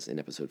Kenobi does in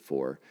Episode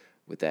 4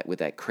 with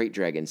that crate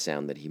dragon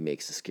sound that he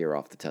makes to scare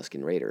off the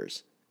Tusken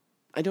Raiders.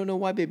 I don't know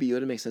why Baby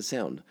Yoda makes that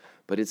sound,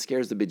 but it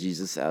scares the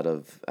bejesus out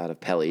of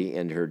Peli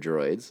and her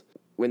droids.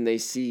 When they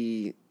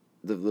see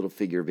the little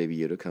figure of Baby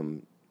Yoda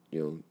come,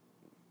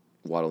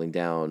 waddling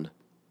down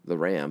the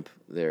ramp,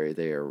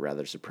 they are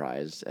rather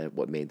surprised at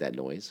what made that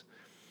noise.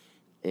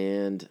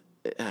 And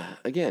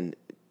again,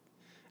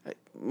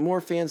 more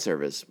fan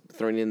service,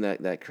 throwing in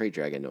that crate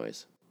dragon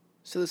noise.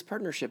 So this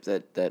partnership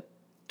that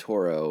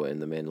Toro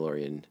and the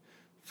Mandalorian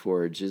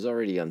forge is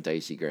already on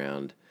dicey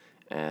ground,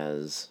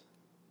 as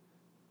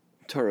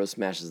Toro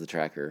smashes the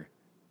tracker.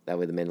 That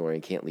way the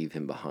Mandalorian can't leave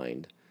him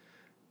behind.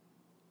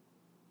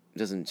 It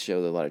doesn't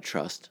show a lot of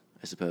trust,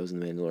 I suppose, in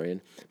the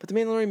Mandalorian. But the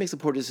Mandalorian makes a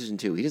poor decision,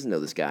 too. He doesn't know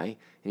this guy, and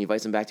he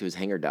invites him back to his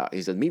hangar dock.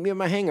 He says, meet me at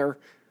my hangar.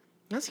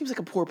 That seems like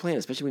a poor plan,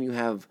 especially when you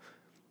have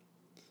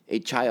a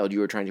child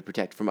you are trying to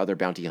protect from other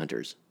bounty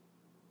hunters.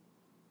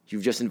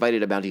 You've just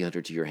invited a bounty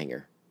hunter to your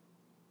hangar.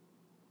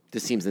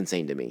 This seems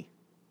insane to me.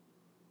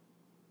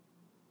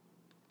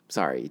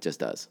 Sorry, it just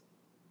does.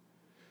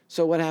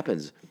 So what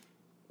happens?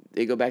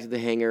 They go back to the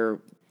hangar.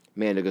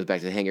 Mando goes back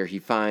to the hangar. He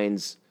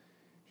finds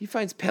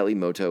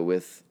Pelimoto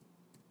with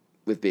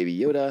Baby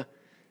Yoda.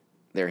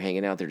 They're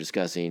hanging out. They're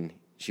discussing.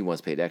 She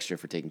wants paid extra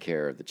for taking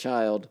care of the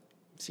child.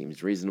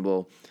 Seems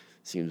reasonable.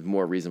 Seems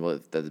more reasonable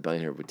that the bounty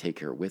hunter would take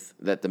her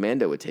that the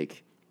Mando would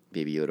take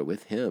Baby Yoda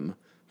with him.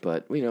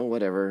 But,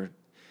 whatever.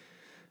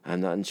 I'm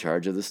not in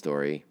charge of the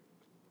story.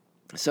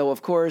 So,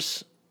 of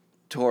course,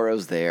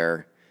 Toro's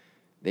there.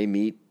 They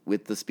meet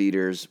with the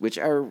speeders, which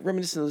are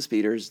reminiscent of the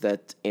speeders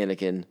that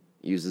Anakin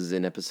uses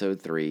in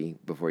Episode 3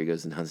 before he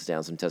goes and hunts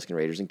down some Tusken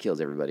Raiders and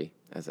kills everybody.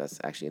 That's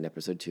actually in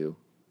Episode 2.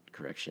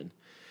 Correction.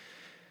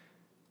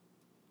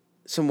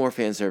 some more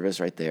fan service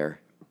right there.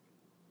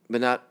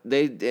 But not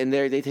they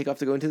take off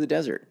to go into the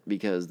desert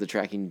because the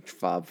tracking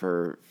fob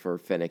for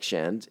Fennec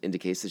Shand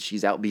indicates that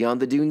she's out beyond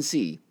the Dune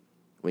Sea.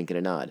 Wink and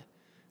a nod.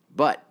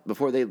 But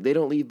before they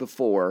don't leave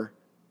before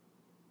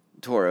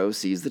Toro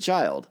sees the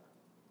child.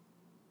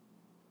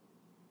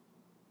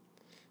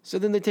 So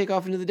then they take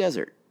off into the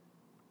desert.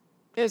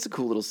 And it's a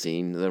cool little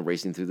scene. They're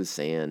racing through the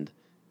sand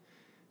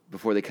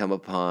before they come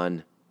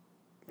upon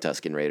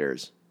Tusken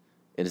Raiders.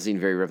 And a scene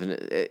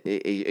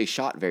a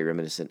shot very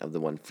reminiscent of the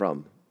one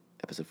from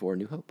Episode 4,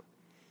 New Hope.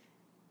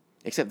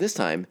 Except this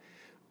time,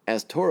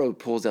 as Toro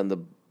pulls down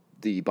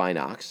the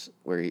binocs,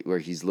 where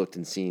he's looked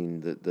and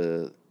seen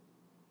the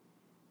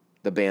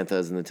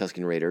Banthas and the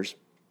Tusken Raiders,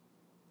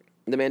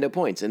 the Mando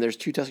points, and there's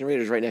 2 Tusken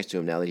Raiders right next to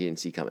him now that he didn't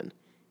see coming.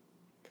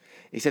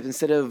 Except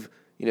instead of,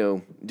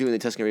 doing the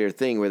Tusken Raider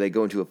thing where they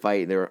go into a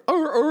fight and they're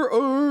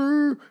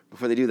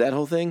before they do that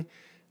whole thing,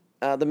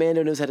 the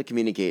Mando knows how to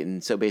communicate,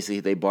 and so basically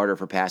they barter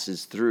for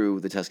passes through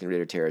the Tusken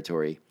Raider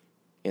territory,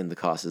 and the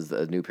cost is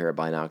a new pair of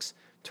binocs.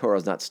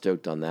 Toro's not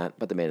stoked on that,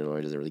 but the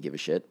Mandalorian doesn't really give a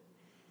shit.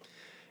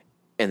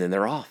 And then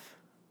they're off.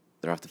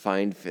 They're off to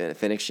find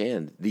Fennec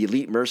Shand, the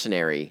elite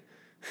mercenary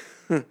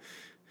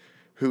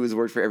who has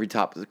worked for every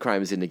top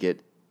crime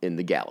syndicate in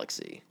the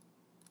galaxy.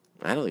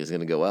 I don't think it's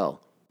going to go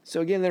well.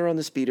 So again, they're on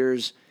the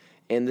speeders,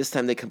 and this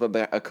time they come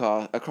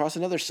across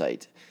another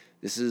site.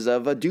 This is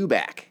of a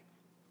dewback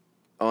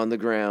on the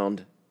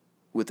ground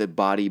with a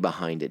body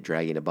behind it,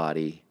 dragging a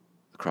body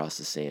across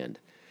the sand.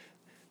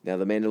 Now,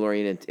 the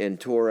Mandalorian and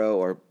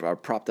Toro are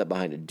propped up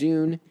behind a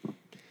dune,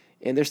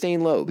 and they're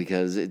staying low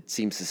because it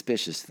seems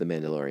suspicious to the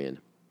Mandalorian.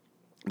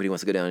 But he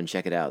wants to go down and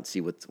check it out,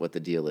 see what the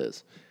deal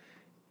is.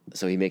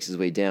 So he makes his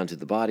way down to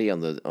the body on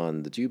the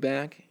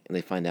dewback, and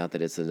they find out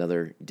that it's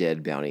another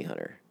dead bounty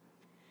hunter.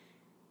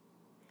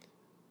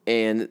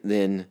 And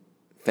then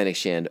Fennec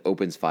Shand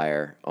opens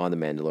fire on the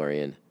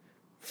Mandalorian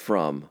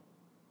from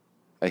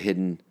a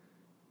hidden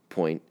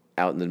point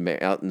out in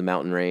the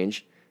mountain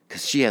range,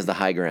 because she has the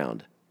high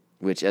ground,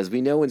 which, as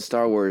we know in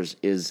Star Wars,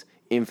 is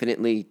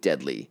infinitely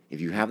deadly. If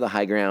you have the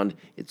high ground,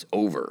 it's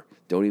over.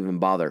 Don't even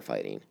bother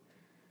fighting.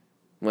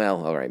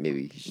 Well, all right,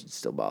 maybe you should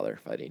still bother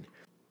fighting.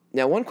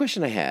 Now, one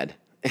question I had,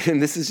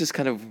 and this is just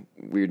kind of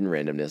weird and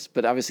randomness,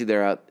 but obviously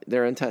they're on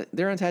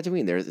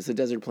Tatooine. It's a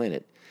desert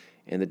planet,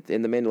 and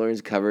the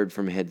Mandalorian's covered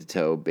from head to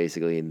toe,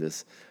 basically in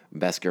this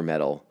Beskar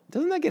metal.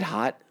 Doesn't that get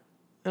hot?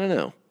 I don't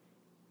know.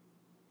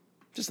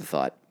 Just a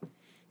thought.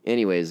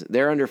 Anyways,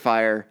 they're under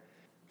fire.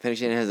 Fennec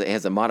Shand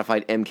has a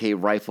modified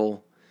MK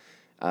rifle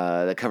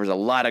that covers a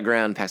lot of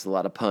ground, packs a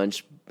lot of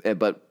punch,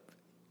 but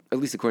at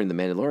least according to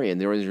the Mandalorian,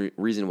 the only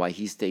reason why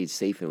he stayed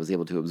safe and was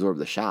able to absorb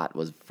the shot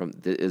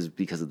is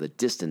because of the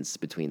distance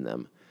between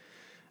them.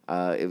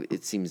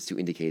 It seems to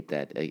indicate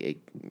that a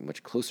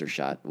much closer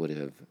shot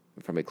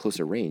from a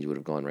closer range, would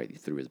have gone right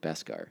through his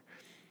Beskar.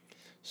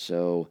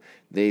 So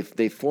they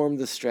formed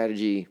the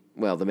strategy.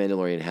 Well, the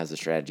Mandalorian has a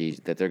strategy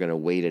that they're going to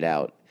wait it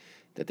out,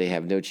 that they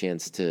have no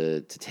chance to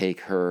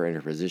take her in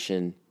her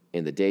position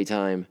in the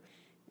daytime.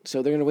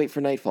 So they're going to wait for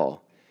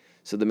nightfall.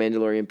 So the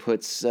Mandalorian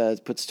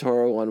puts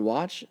Toro on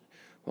watch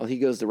while he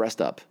goes to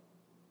rest up.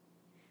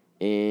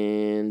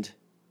 And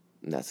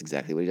that's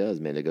exactly what he does.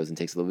 Mando goes and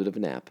takes a little bit of a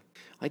nap.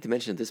 I'd like to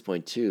mention at this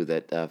point, too,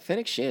 that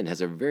Fennec Shand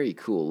has a very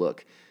cool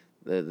look.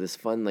 This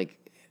fun,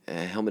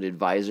 helmeted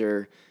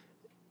visor.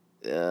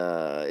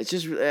 It's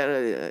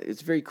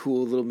very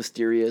cool, a little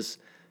mysterious,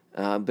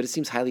 but it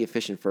seems highly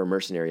efficient for a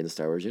mercenary in the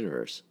Star Wars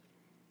universe.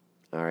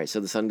 All right, so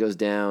the sun goes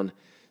down,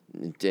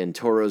 and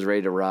Toro's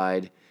ready to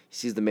ride. He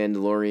sees the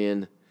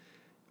Mandalorian,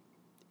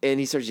 and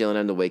he starts yelling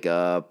at him to wake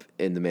up,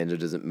 and the Mando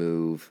doesn't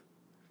move.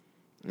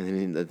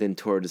 And then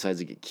Toro decides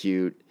to get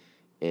cute,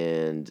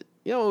 and,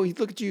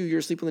 look at you, you're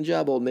asleep on the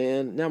job, old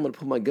man. Now I'm going to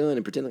pull my gun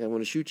and pretend like I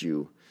want to shoot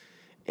you.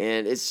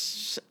 And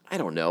it's, I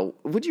don't know,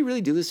 would you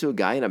really do this to a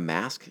guy in a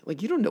mask?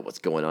 You don't know what's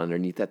going on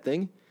underneath that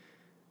thing.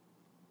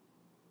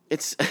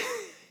 It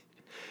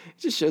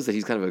just shows that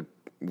he's kind of a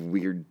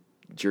weird,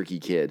 jerky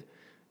kid,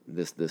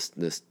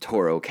 this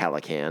Toro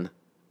Calican.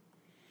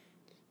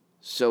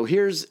 So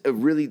here's a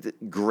really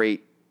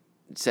great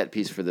set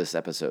piece for this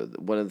episode.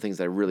 One of the things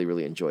that I really,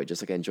 really enjoyed,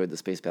 just like I enjoyed the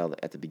space battle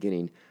at the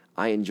beginning,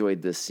 I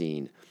enjoyed this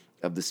scene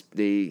of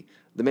the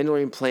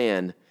Mandalorian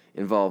plan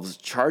involves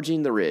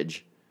charging the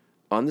ridge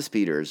on the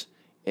speeders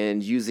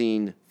and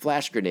using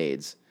flash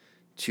grenades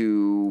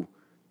to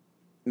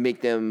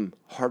make them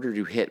harder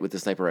to hit with the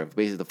sniper rifle.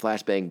 Basically, the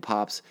flashbang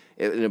pops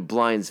and it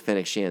blinds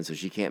Fennec Shand, so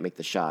she can't make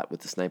the shot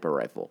with the sniper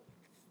rifle.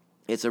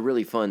 It's a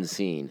really fun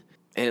scene,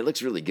 and it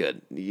looks really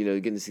good. You're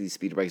getting to see these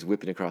speeder bikes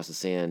whipping across the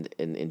sand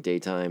in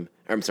daytime.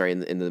 Or, I'm sorry, in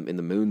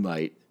the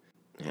moonlight.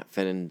 Yeah,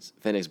 Fennec's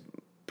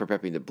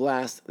prepping to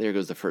blast. There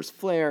goes the first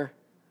flare.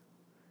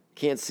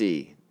 Can't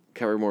see.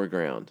 Cover more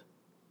ground.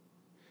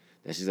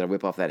 Now she's going to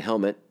whip off that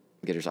helmet,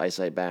 get her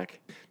eyesight back.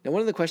 Now,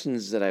 one of the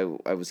questions that I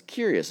was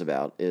curious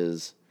about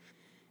is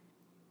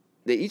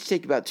they each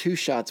take about 2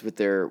 shots with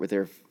their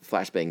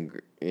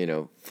flashbang,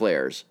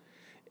 flares.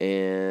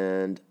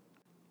 And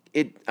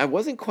I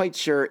wasn't quite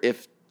sure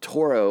if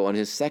Toro on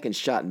his second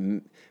shot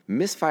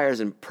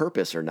misfires on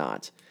purpose or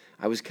not.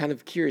 I was kind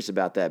of curious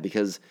about that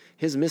because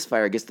his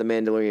misfire gets the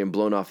Mandalorian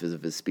blown off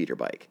of his speeder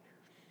bike.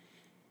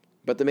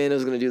 But the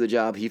Mando's going to do the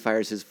job. He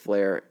fires his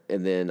flare,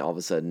 and then all of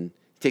a sudden,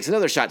 he takes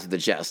another shot to the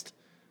chest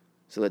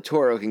so that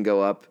Toro can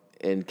go up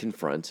and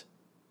confront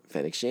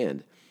Fennec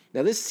Shand.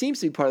 Now, this seems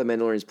to be part of the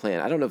Mandalorian's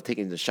plan. I don't know if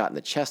taking the shot in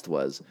the chest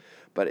was,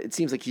 but it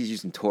seems like he's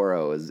using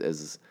Toro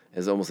as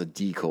almost a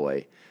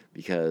decoy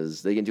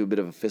because they get into a bit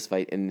of a fist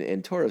fight,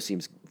 and Toro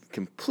seems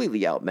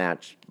completely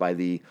outmatched by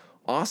the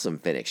awesome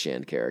Fennec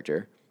Shand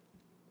character.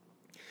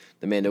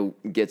 The Mando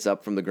gets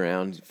up from the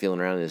ground, feeling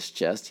around in his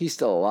chest. He's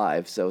still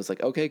alive, so it's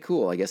like, okay,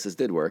 cool, I guess this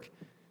did work.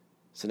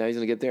 So now he's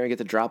going to get there and get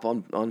the drop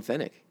on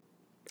Fennec.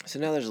 So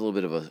now there's a little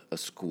bit of a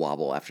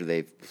squabble after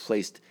they've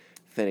placed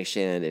Fennec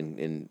Shand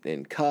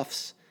in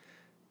cuffs.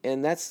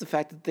 And that's the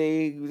fact that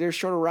they're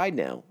short a ride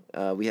now.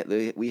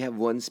 We have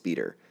one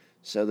speeder.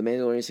 So the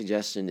Mandalorian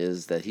suggestion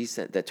is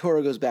that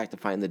Toro goes back to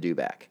find the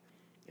dewback.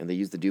 And they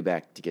use the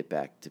dewback to get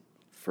back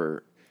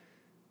for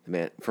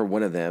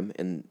one of them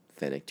and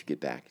Fennec to get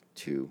back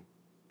to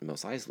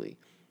Mos Eisley.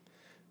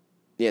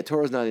 Yeah,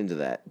 Toro's not into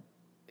that.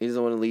 He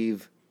doesn't want to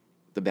leave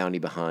the bounty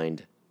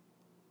behind,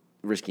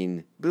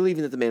 believing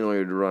that the Mandalorian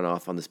would run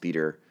off on the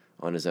speeder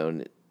on his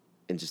own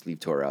and just leave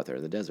Toro out there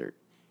in the desert.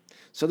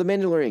 So the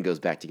Mandalorian goes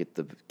back to get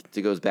the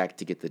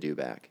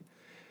dewback,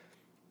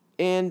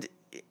 and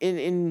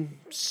in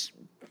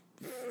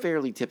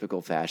fairly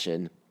typical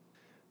fashion.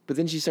 But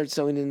then she starts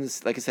sowing in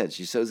this, like I said,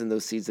 she sows in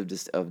those seeds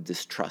of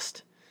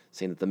distrust,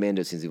 saying that the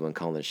Mando seems to be one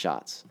calling the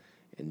shots.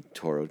 And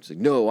Toro's like,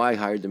 no, I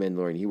hired the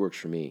Mandalorian. He works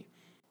for me.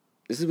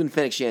 This is when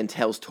Fennec Shand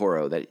tells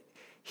Toro that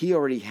he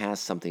already has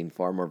something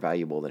far more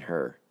valuable than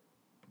her,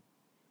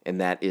 and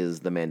that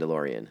is the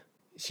Mandalorian.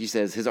 She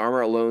says his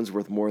armor alone's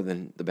worth more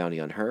than the bounty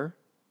on her,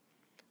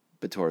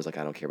 but Toro's like,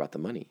 I don't care about the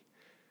money.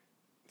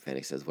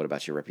 Fennec says, what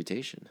about your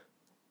reputation?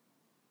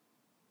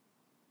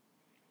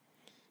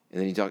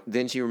 And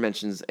then she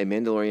mentions a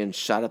Mandalorian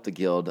shot up the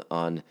guild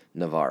on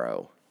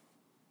Navarro.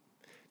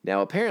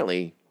 Now,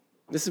 apparently,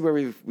 this is where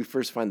we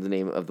first find the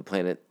name of the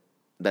planet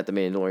that the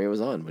Mandalorian was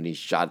on when he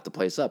shot the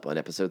place up on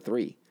Episode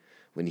 3,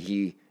 when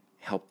he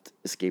helped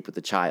escape with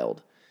the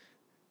child.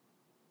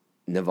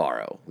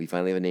 Navarro. We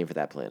finally have a name for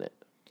that planet.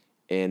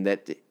 And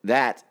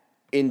that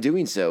in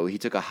doing so, he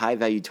took a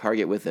high-value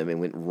target with him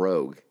and went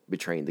rogue,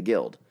 betraying the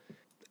guild.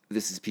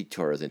 This has piqued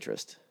Toro's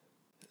interest.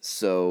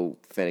 So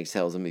Fennec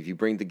tells him, if you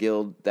bring the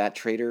guild that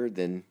traitor,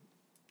 then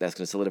that's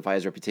going to solidify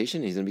his reputation,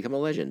 and he's going to become a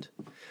legend.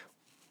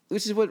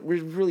 Which is what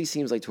really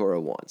seems like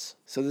Toro wants.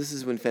 So this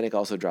is when Fennec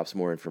also drops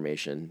more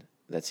information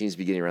that seems to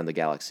be getting around the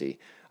galaxy.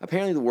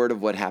 Apparently the word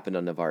of what happened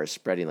on Navarro is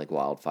spreading like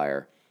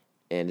wildfire,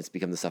 and it's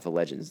become the stuff of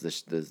legends,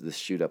 the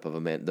shoot-up of the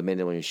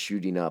Mandalorian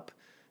shooting up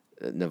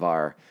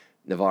Navarro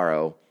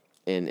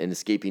and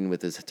escaping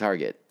with his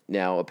target.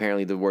 Now,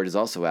 apparently the word is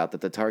also out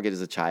that the target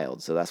is a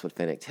child, so that's what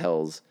Fennec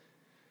tells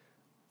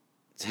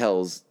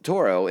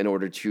Toro in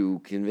order to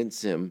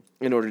convince him,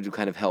 in order to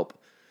kind of help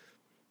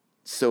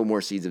sow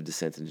more seeds of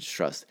dissent and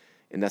distrust.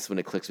 And that's when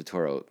it clicks with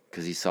Toro,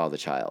 because he saw the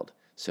child.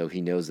 So he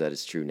knows that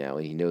it's true now,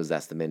 and he knows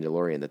that's the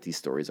Mandalorian that these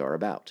stories are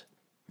about.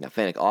 Now,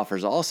 Fennec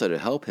offers also to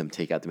help him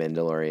take out the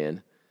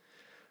Mandalorian,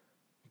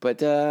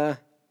 but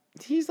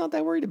he's not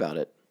that worried about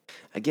it.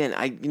 Again,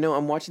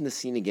 I'm watching the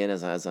scene again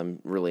as I'm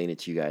relaying it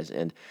to you guys,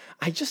 and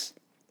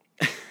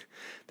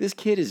this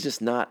kid is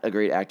just not a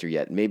great actor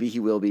yet. Maybe he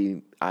will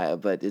be,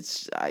 but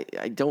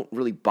I don't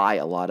really buy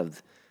a lot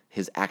of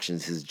his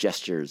actions, his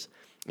gestures.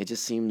 It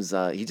just seems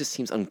he just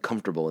seems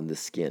uncomfortable in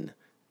this skin.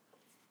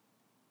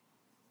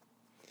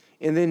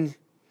 And then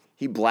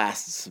he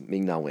blasts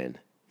Ming-Na Wen.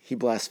 He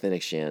blasts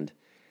Fennec Shand.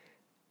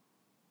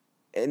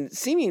 And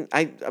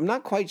I'm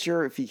not quite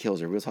sure if he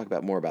kills her. We'll talk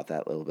more about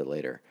that a little bit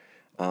later.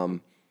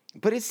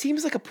 But it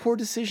seems like a poor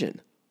decision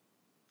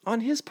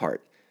on his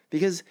part.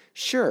 Because,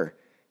 sure,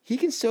 he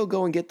can still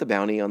go and get the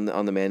bounty on the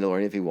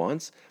Mandalorian if he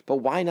wants, but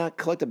why not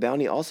collect a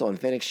bounty also on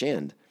Fennec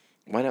Shand?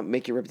 Why not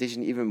make your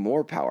reputation even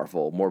more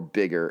powerful,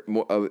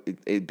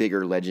 a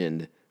bigger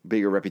legend,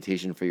 bigger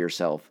reputation for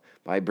yourself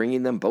by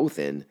bringing them both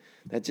in?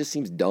 That just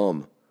seems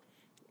dumb,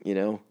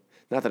 Not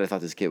that I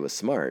thought this kid was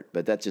smart,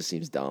 but that just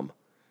seems dumb.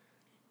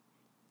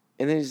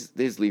 And then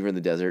they just leave her in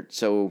the desert.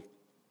 So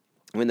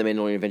when the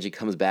Mandalorian eventually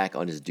comes back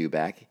on his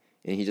dewback,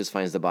 and he just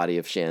finds the body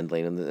of Shand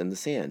laying in the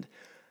sand,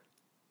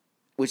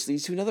 which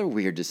leads to another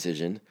weird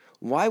decision.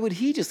 Why would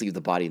he just leave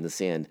the body in the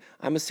sand?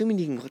 I'm assuming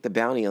he can collect the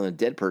bounty on a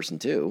dead person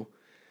too.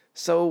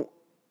 So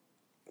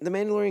the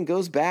Mandalorian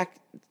goes back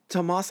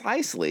to Mos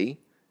Eisley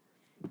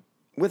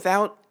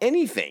without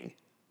anything.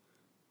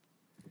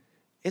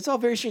 It's all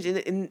very strange.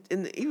 And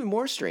even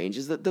more strange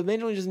is that the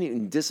Mandalorian doesn't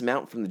even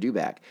dismount from the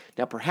dewback.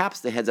 Now, perhaps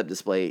the heads-up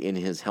display in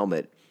his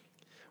helmet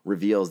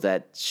reveals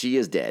that she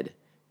is dead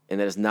and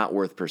that it's not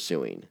worth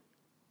pursuing.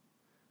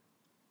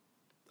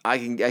 I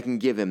can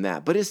give him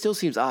that. But it still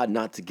seems odd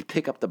not to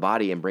pick up the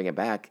body and bring it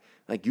back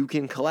like you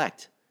can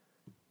collect.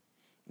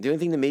 The only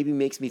thing that maybe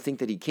makes me think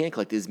that he can't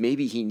collect is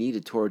maybe he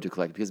needed Toro to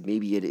collect because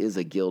maybe it is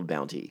a guild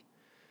bounty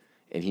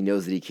and he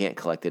knows that he can't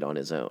collect it on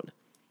his own.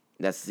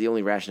 That's the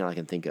only rationale I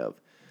can think of.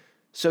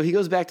 So he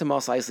goes back to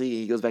Mos Eisley,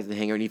 he goes back to the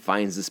hangar, and he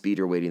finds the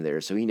speeder waiting there.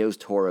 So he knows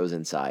Toro's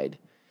inside.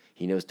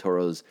 He knows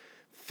Toro's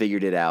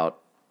figured it out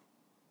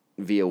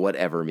via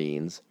whatever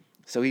means.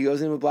 So he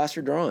goes in with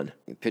blaster drawn.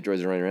 Pit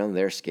droids are running around,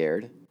 they're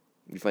scared.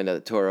 We find out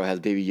that Toro has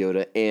Baby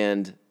Yoda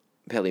and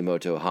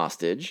Pelimoto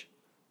hostage.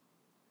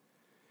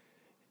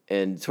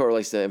 And Toro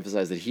likes to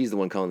emphasize that he's the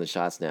one calling the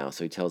shots now,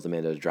 so he tells the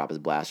Mando to drop his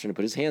blaster and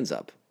put his hands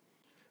up.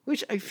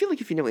 Which, I feel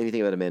like if you know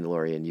anything about a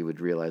Mandalorian, you would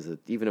realize that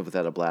even if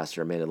without a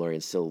blaster, a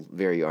Mandalorian's still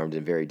very armed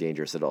and very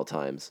dangerous at all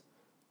times.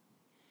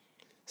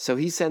 So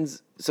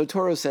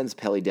Toro sends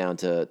Peli down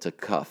to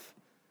cuff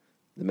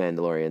the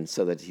Mandalorian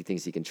so that he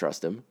thinks he can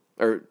trust him,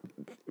 or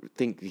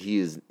think he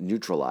is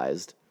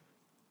neutralized.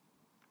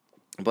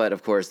 But,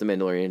 of course, the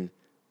Mandalorian,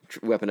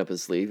 weapon up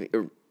his sleeve,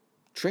 or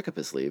trick up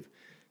his sleeve,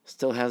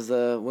 still has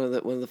one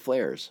of the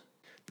flares.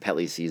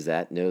 Peli sees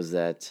that, knows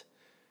that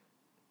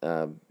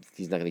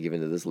he's not going to give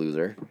in to this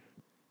loser.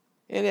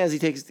 And as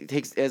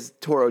as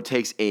Toro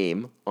takes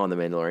aim on the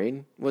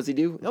Mandalorian, what does he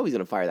do? Oh, he's going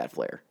to fire that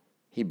flare.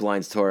 He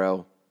blinds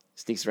Toro,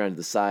 sneaks around to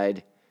the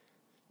side,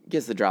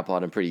 gets the drop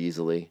on him pretty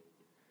easily,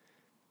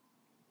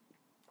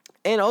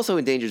 and also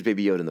endangers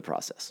Baby Yoda in the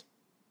process.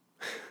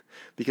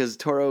 Because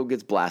Toro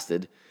gets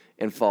blasted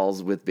and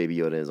falls with Baby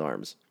Yoda in his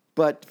arms.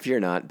 But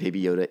fear not,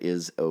 Baby Yoda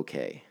is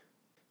okay.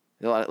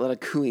 A lot of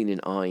cooing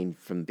and awing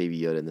from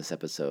Baby Yoda in this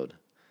episode.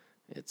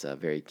 It's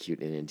very cute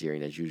and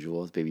endearing as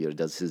usual. Baby Yoda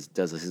does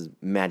his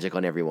magic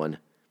on everyone.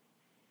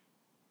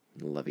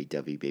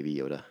 Lovey-dovey Baby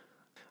Yoda.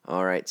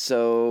 All right,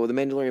 so the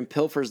Mandalorian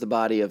pilfers the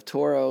body of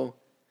Toro,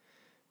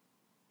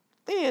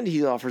 and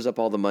he offers up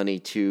all the money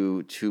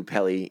to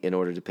Peli in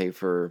order to pay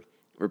for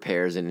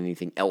repairs and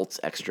anything else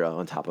extra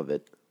on top of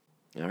it.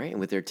 All right, and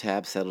with their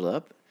tab settled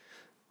up,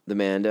 the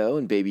Mando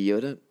and Baby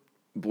Yoda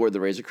board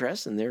the Razor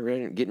Crest, and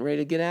they're getting ready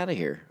to get out of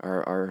here.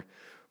 Our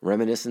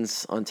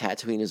reminiscence on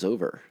Tatooine is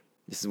over.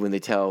 This is when they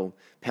tell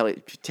Peli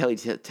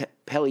tells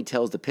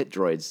the pit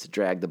droids to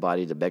drag the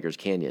body to Beggar's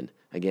Canyon.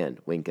 Again,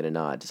 wink and a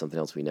nod to something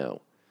else we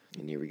know.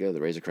 And here we go.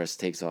 The Razor Crest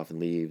takes off and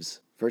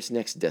leaves for its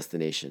next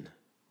destination.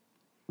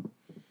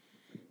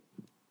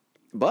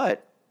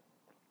 But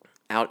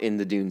out in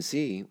the Dune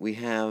Sea, we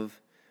have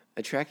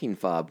a tracking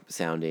fob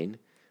sounding.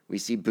 We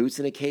see boots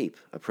and a cape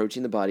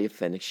approaching the body of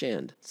Fennec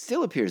Shand.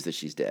 Still appears that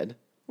she's dead.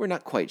 We're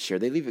not quite sure.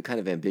 They leave it kind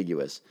of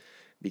ambiguous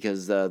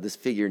because this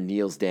figure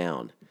kneels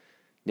down.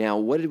 Now,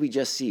 what did we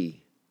just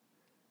see?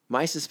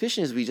 My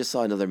suspicion is we just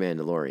saw another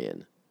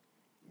Mandalorian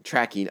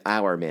tracking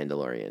our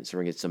Mandalorian. So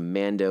we're going to get some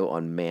Mando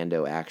on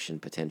Mando action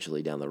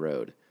potentially down the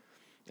road.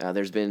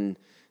 There's been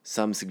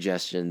some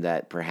suggestion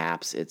that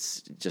perhaps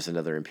it's just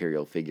another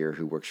Imperial figure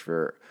who works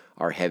for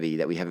our Heavy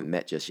that we haven't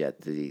met just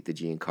yet, the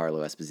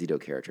Giancarlo Esposito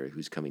character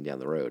who's coming down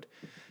the road.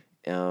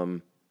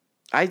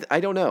 I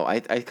don't know. I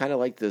kind of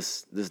like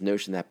this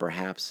notion that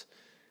perhaps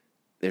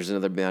there's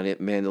another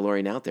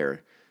Mandalorian out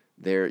there.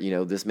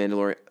 This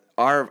Mandalorian,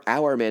 our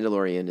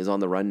Mandalorian is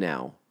on the run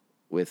now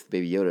with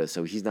Baby Yoda,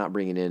 so he's not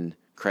bringing in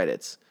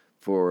credits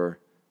for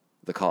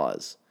the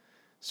cause.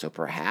 So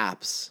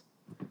perhaps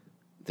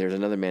there's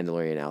another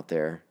Mandalorian out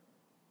there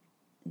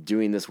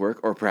doing this work,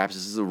 or perhaps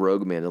this is a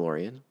rogue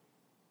Mandalorian.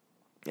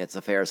 That's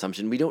a fair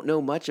assumption. We don't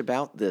know much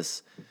about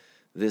this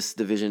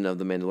division of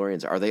the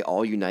Mandalorians. Are they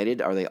all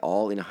united? Are they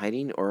all in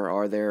hiding, or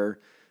are there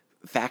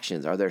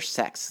factions? Are there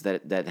sects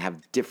that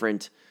have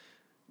different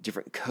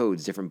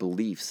codes, different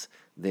beliefs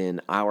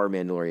than our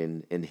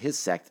Mandalorian and his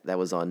sect that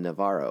was on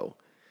Navarro?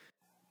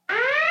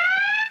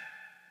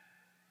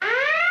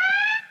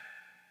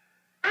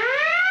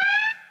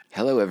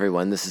 Hello,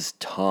 everyone. This is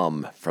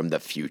Tom from the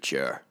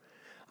future.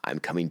 I'm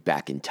coming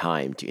back in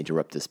time to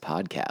interrupt this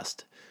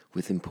podcast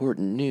with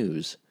important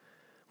news.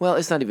 Well,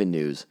 it's not even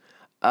news.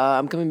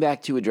 I'm coming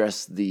back to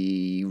address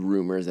the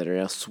rumors that are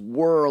now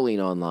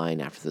swirling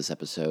online after this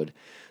episode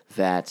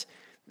that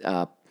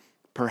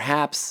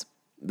perhaps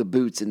the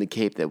boots and the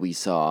cape that we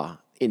saw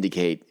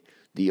indicate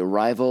the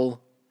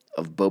arrival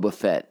of Boba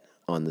Fett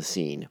on the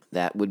scene.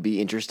 That would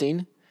be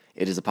interesting.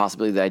 It is a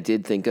possibility that I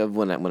did think of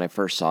when I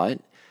first saw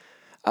it.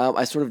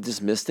 I sort of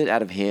dismissed it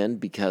out of hand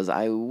because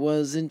I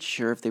wasn't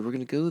sure if they were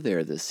going to go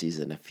there this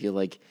season. I feel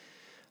like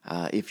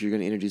if you're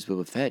going to introduce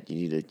Boba Fett,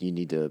 you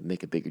need to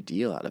make a bigger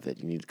deal out of it.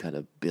 You need to kind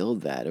of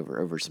build that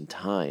over some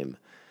time.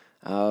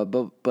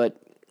 But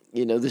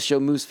this show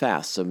moves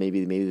fast, so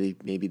maybe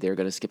they're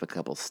going to skip a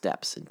couple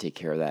steps and take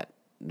care of that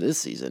this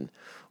season.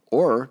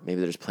 Or maybe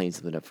they're just playing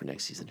something up for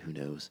next season. Who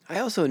knows? I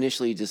also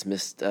initially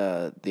dismissed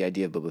the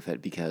idea of Boba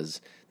Fett because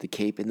the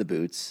cape and the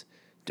boots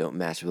don't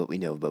match with what we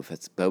know of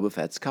Boba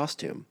Fett's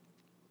costume.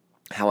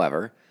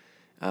 However,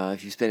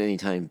 if you spend any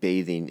time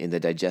bathing in the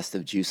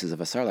digestive juices of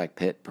a Sarlacc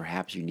pit,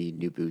 perhaps you need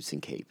new boots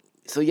and cape.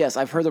 So yes,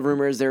 I've heard the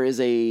rumors. There's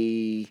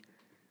a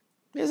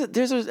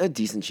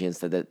decent chance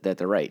that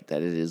they're right,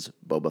 that it is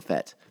Boba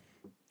Fett.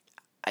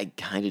 I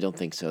kind of don't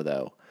think so,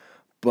 though.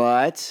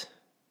 But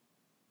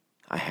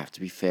I have to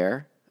be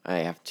fair. I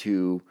have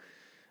to...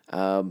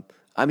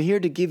 I'm here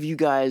to give you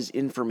guys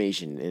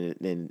information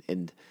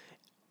and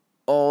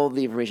all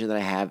the information that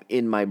I have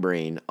in my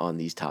brain on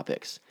these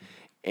topics.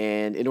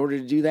 And in order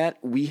to do that,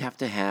 we have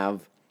to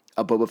have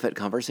a Boba Fett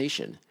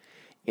conversation.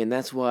 And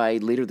that's why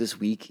later this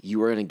week,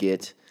 you are going to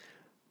get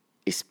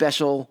a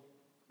special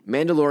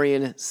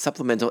Mandalorian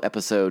supplemental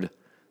episode,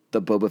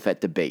 the Boba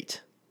Fett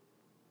debate.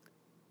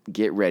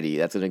 Get ready.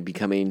 That's going to be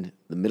coming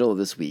the middle of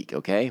this week,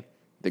 okay?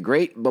 The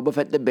great Boba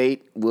Fett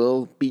debate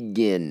will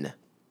begin.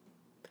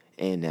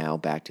 And now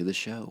back to the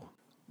show.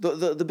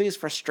 The biggest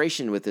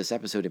frustration with this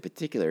episode in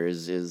particular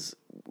is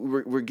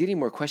we're getting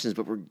more questions,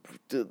 but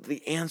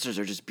the answers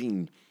are just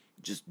being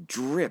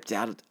dripped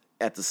out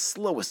at the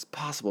slowest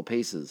possible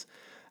paces.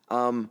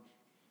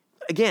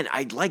 Again,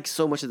 I like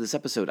so much of this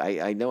episode.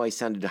 I know I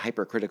sounded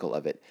hypercritical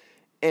of it,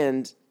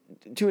 and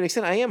to an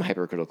extent, I am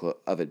hypercritical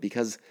of it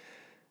because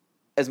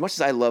as much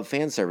as I love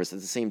fan service, at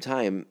the same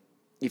time,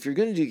 if you're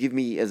going to give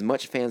me as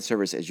much fan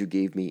service as you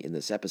gave me in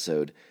this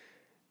episode,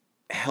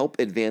 help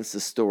advance the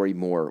story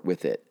more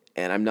with it.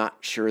 And I'm not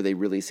sure they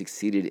really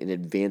succeeded in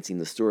advancing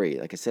the story.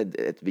 Like I said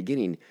at the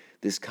beginning,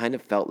 this kind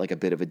of felt like a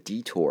bit of a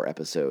detour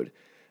episode.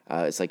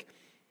 It's like,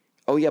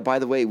 oh yeah, by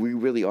the way, we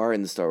really are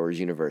in the Star Wars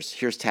universe.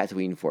 Here's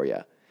Tatooine for you.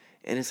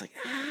 And it's like,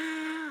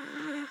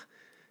 I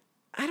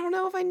don't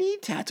know if I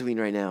need Tatooine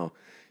right now.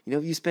 You know,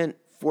 you spent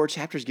 4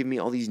 chapters giving me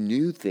all these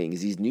new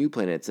things, these new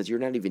planets that you're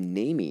not even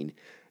naming,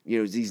 you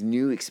know, these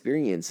new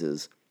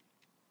experiences.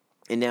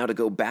 And now to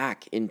go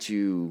back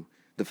into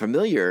the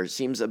familiar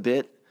seems a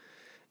bit,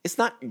 it's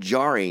not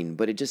jarring,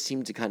 but it just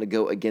seemed to kind of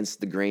go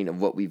against the grain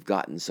of what we've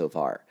gotten so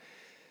far.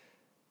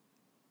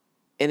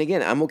 And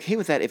again, I'm okay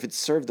with that if it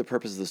served the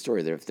purpose of the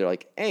story. If they're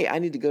like, hey, I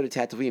need to go to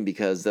Tatooine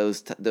because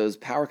those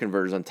power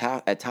converters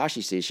at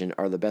Tashi Station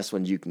are the best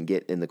ones you can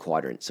get in the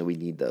quadrant, so we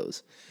need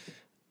those.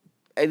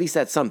 At least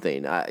that's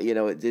something. You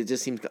know, it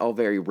just seems all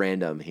very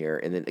random here.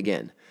 And then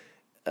again,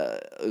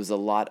 it was a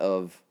lot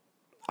of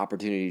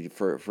opportunity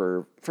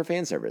for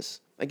fan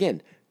service.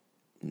 Again,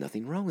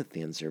 nothing wrong with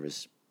fan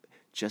service.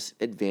 Just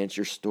advance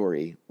your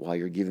story while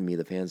you're giving me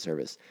the fan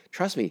service.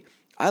 Trust me,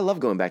 I love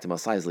going back to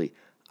Mos Eisley.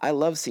 I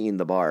love seeing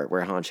the bar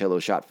where Han Solo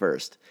shot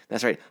first.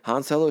 That's right,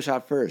 Han Solo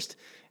shot first.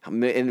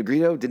 And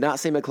Greedo did not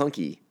say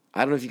McClunky.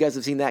 I don't know if you guys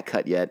have seen that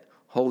cut yet.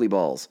 Holy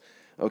balls.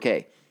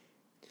 Okay.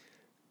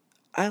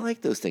 I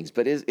like those things,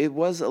 but it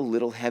was a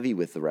little heavy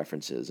with the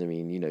references. I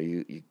mean, you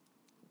know,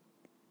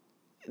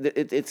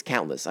 it's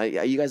countless.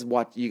 You guys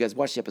watched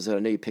the episode. I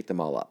know you picked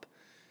them all up.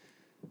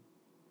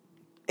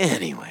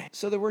 Anyway,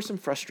 so there were some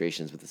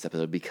frustrations with this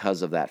episode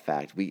because of that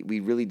fact. We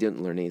really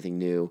didn't learn anything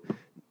new.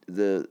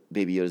 The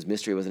Baby Yoda's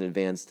mystery wasn't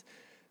advanced.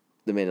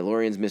 The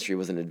Mandalorian's mystery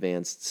wasn't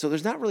advanced. So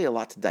there's not really a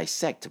lot to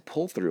dissect, to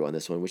pull through on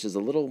this one, which is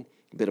a little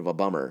bit of a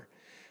bummer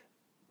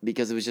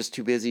because it was just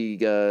too busy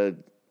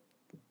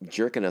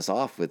jerking us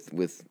off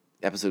with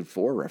episode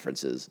 4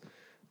 references.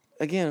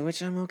 Again,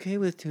 which I'm okay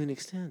with to an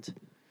extent.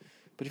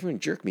 But if you're going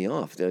to jerk me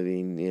off, I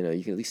mean, you know,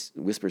 you can at least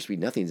whisper sweet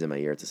nothings in my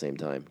ear at the same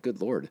time. Good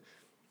Lord.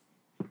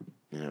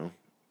 You know,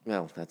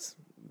 well, that's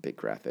a bit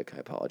graphic. I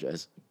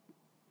apologize.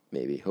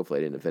 Maybe. Hopefully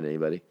I didn't offend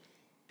anybody.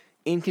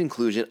 In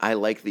conclusion, I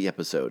like the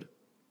episode.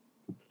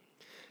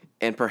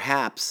 And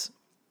perhaps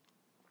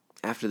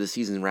after the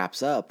season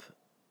wraps up,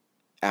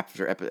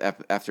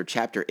 after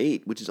Chapter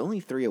 8, which is only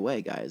 3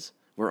 away, guys,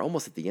 we're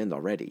almost at the end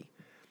already.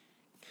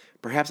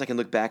 Perhaps I can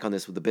look back on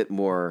this with a bit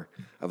more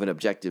of an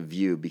objective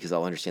view because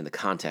I'll understand the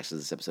context of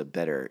this episode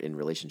better in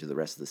relation to the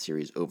rest of the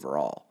series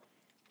overall.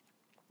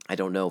 I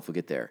don't know if we'll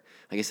get there.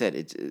 Like I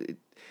said,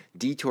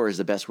 detour is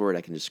the best word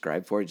I can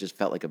describe for it. It just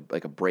felt like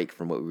a break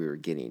from what we were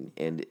getting,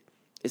 and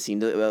it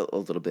seemed a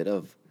little bit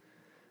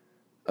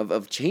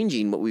of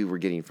changing what we were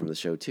getting from the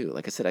show too.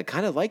 Like I said, I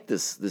kind of like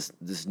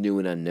this new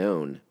and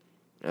unknown,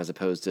 as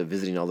opposed to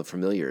visiting all the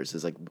familiars.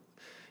 It's like,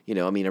 you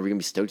know, I mean, are we gonna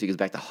be stoked he goes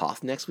back to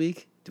Hoth next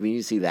week? Do we need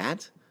to see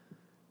that?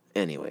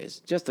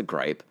 Anyways, just a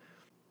gripe.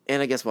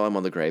 And I guess while I'm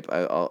on the gripe,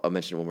 I'll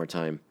mention it one more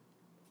time.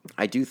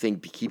 I do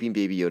think keeping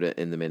Baby Yoda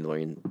and the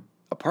Mandalorian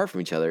apart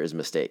from each other is a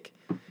mistake.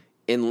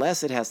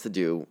 Unless it has to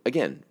do,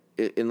 again,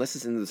 unless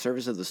it's in the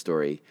service of the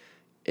story,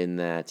 in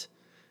that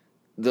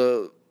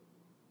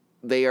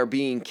they are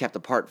being kept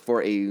apart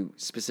for a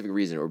specific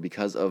reason or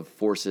because of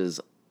forces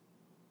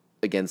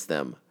against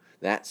them,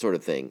 that sort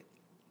of thing.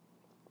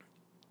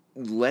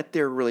 Let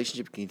their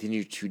relationship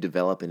continue to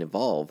develop and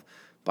evolve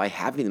by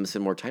having them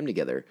spend more time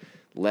together.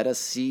 Let us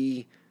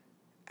see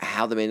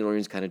how the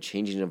Mandalorian's kind of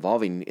changing and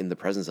evolving in the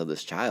presence of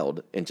this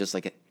child, and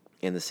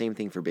the same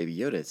thing for Baby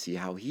Yoda. See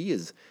how he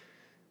is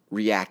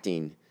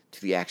reacting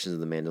to the actions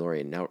of the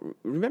Mandalorian. Now,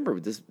 remember,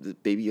 this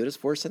Baby Yoda's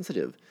Force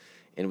sensitive,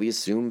 and we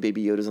assume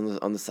Baby Yoda's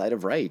on the side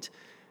of right.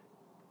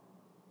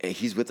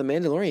 He's with the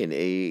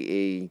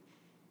Mandalorian,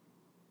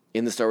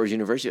 in the Star Wars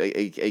universe,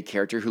 a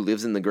character who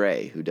lives in the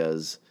gray, who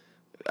does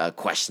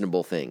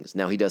questionable things.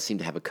 Now, he does seem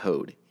to have a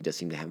code. He does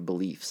seem to have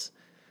beliefs.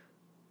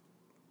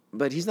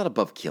 But he's not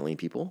above killing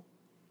people.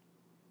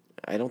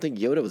 I don't think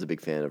Yoda was a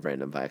big fan of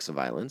random acts of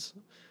violence.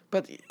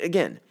 But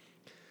again,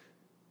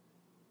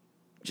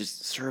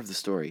 just serve the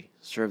story,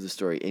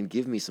 and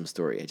give me some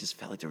story. I just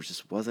felt like there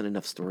just wasn't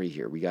enough story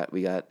here. We got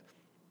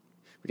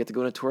to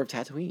go on a tour of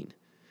Tatooine,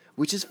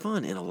 which is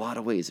fun in a lot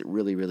of ways. It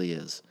really, really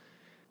is.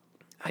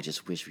 I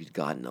just wish we'd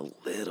gotten a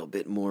little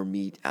bit more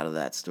meat out of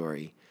that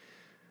story.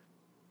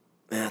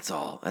 That's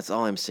all. That's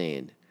all I'm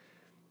saying.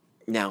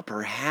 Now,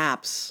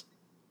 perhaps,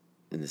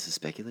 and this is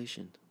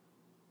speculation,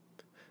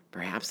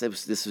 perhaps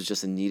this was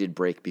just a needed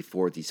break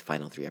before these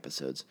final 3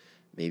 episodes.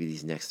 Maybe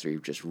these next 3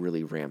 just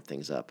really ramp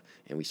things up,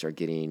 and we start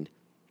getting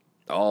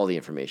all the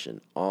information,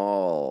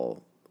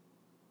 all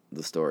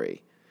the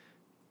story.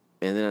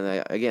 And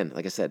then, again,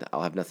 like I said,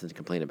 I'll have nothing to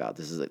complain about.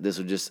 This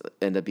would just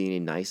end up being a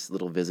nice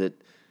little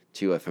visit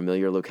to a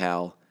familiar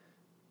locale,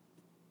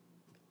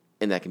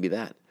 and that can be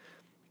that.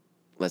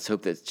 Let's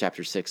hope that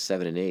chapter 6,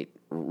 7, and 8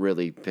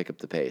 really pick up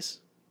the pace.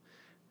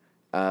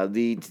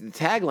 The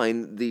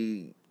tagline,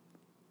 the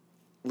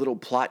little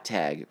plot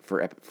tag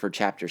for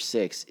chapter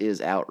 6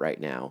 is out right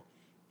now.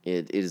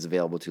 It is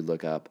available to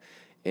look up,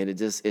 and it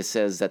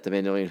says that the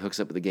Mandalorian hooks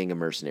up with a gang of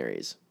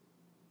mercenaries.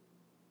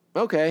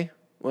 Okay,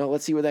 well,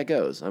 let's see where that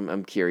goes.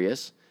 I'm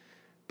curious,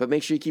 but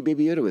make sure you keep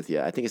Baby Yoda with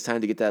you. I think it's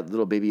time to get that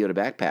little Baby Yoda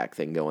backpack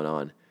thing going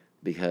on,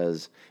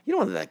 because you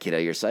don't want that kid out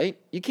of your sight.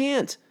 You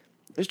can't.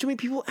 There's too many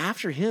people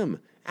after him,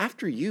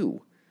 after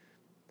you.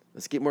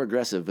 Let's get more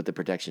aggressive with the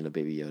protection of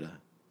Baby Yoda.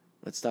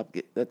 Let's stop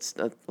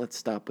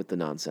with the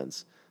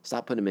nonsense.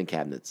 Stop putting him in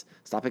cabinets.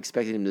 Stop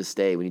expecting him to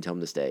stay when you tell him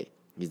to stay.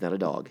 He's not a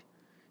dog.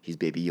 He's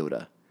Baby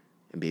Yoda.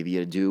 And Baby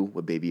Yoda do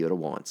what Baby Yoda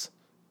wants.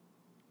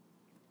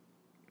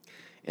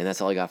 And that's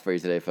all I got for you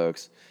today,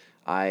 folks.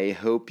 I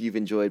hope you've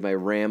enjoyed my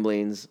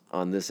ramblings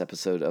on this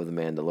episode of The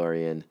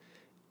Mandalorian.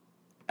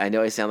 I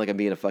know I sound like I'm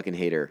being a fucking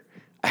hater.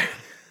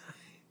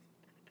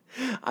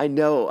 I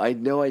know I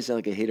sound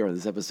like a hater on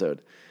this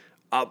episode.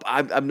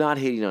 I'm not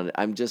hating on it.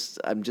 I'm just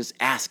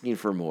asking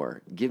for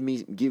more. Give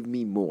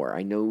me more.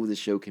 I know the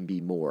show can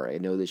be more. I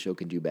know the show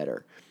can do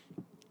better,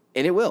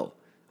 and it will.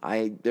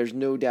 There's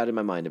no doubt in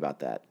my mind about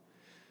that.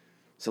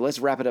 So let's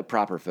wrap it up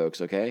proper,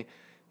 folks. Okay.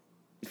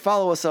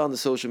 Follow us on the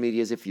social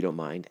medias if you don't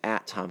mind,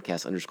 at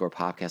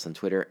Tomcast_Podcast on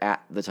Twitter,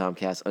 at the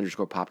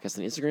Tomcast_Podcast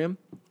on Instagram.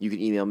 You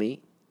can email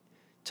me,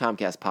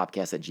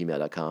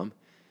 TomcastPopcast@gmail.com.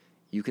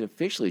 You can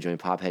officially join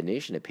Pophead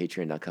Nation at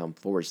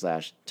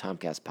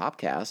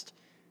patreon.com/TomcastPopcast,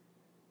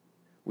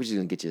 which is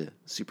going to get you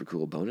super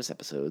cool bonus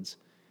episodes.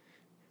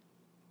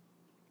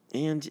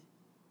 And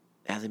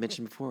as I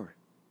mentioned before,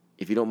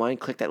 if you don't mind,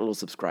 click that little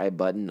subscribe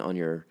button on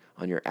your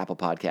Apple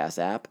Podcast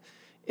app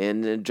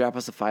and drop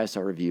us a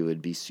 5-star review.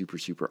 It'd be super,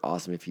 super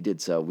awesome if you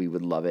did so. We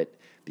would love it,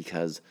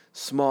 because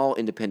small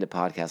independent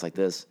podcasts like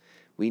this,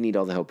 we need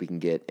all the help we can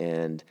get,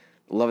 and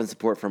love and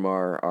support from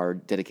our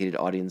dedicated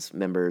audience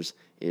members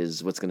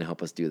is what's going to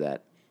help us do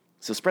that.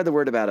 So spread the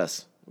word about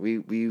us.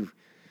 The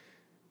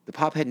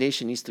Pophead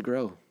Nation needs to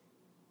grow.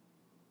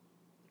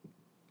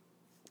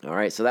 All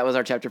right, so that was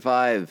our Chapter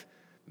 5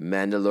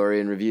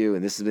 Mandalorian review,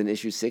 and this has been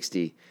issue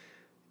 60.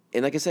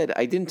 And like I said,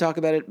 I didn't talk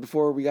about it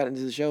before we got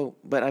into the show,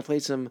 but I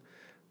played some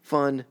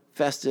fun,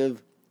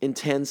 festive,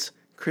 intense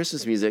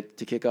Christmas music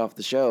to kick off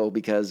the show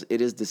because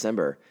it is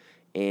December.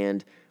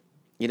 And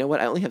you know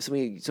what? I only have so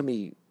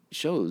many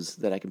shows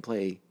that I can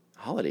play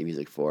holiday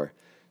music for.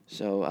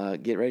 So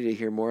get ready to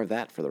hear more of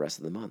that for the rest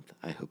of the month.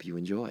 I hope you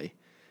enjoy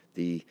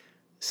the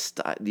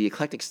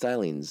eclectic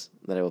stylings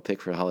that I will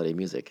pick for holiday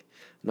music.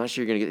 I'm not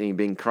sure you're going to get any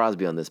Bing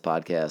Crosby on this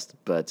podcast,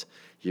 but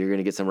you're going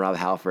to get some Rob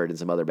Halford and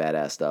some other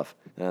badass stuff.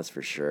 That's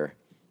for sure.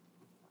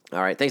 All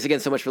right. Thanks again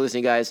so much for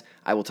listening, guys.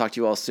 I will talk to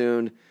you all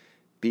soon.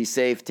 Be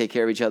safe. Take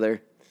care of each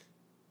other.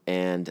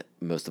 And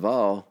most of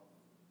all,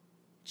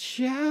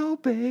 ciao,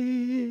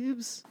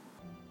 babes.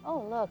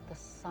 Oh, look, the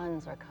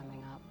suns are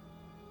coming up.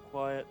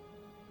 Quiet.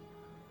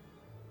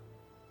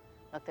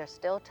 Look, there's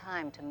still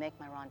time to make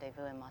my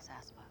rendezvous in Mos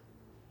Espa.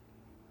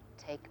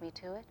 Take me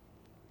to it,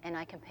 and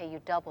I can pay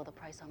you double the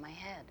price on my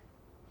head.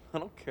 I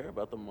don't care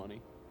about the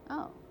money.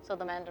 Oh, so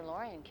the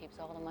Mandalorian keeps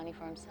all the money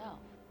for himself.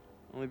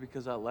 Only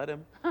because I let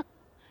him.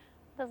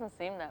 Doesn't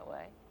seem that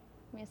way.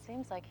 I mean, it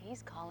seems like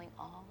he's calling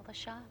all the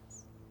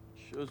shots.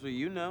 Shows what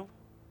you know.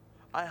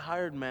 I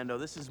hired Mando.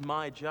 This is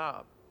my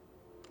job.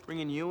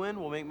 Bringing you in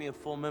will make me a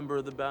full member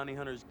of the Bounty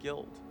Hunters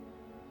Guild.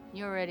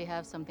 You already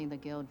have something the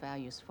Guild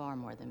values far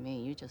more than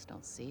me. You just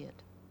don't see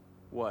it.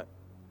 What?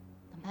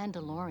 The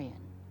Mandalorian.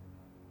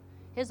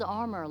 His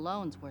armor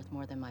alone's worth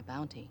more than my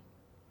bounty.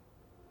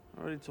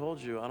 I already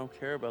told you, I don't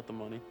care about the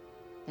money.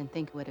 Then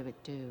think what it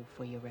would do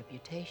for your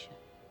reputation.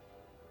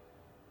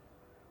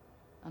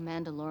 A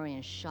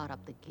Mandalorian shot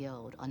up the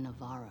Guild on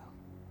Navarro.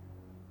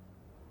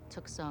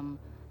 Took some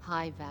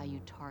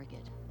high-value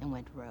target and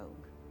went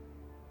rogue.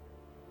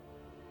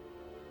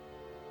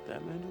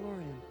 That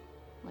Mandalorian.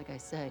 Like I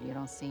said, you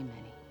don't see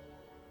many.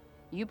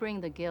 You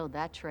bring the Guild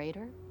that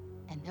traitor,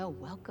 and they'll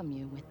welcome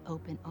you with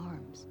open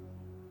arms.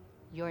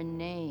 Your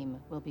name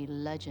will be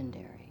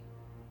legendary.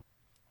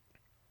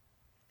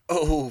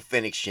 Oh,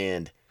 Fennec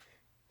Shand.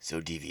 So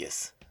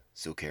devious,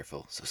 so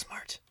careful, so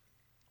smart.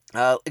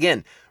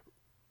 Again,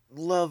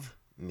 love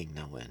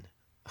Ming-Na Wen.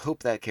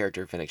 Hope that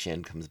character, Fennec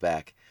Shand, comes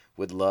back.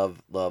 Would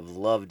love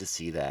to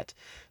see that.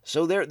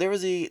 So there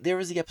was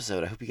the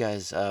episode. I hope you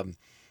guys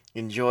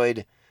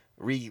enjoyed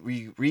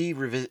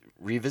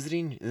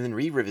revisiting and then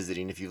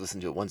re-revisiting, if you've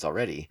listened to it once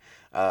already,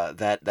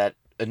 that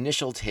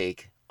initial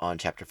take on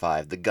Chapter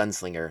 5, The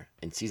Gunslinger,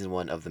 in Season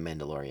 1 of The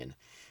Mandalorian.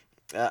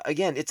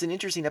 Again, it's an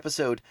interesting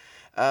episode,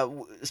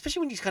 especially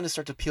when you kind of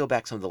start to peel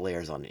back some of the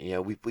layers on it. You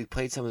know, we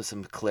played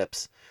some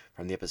clips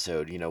from the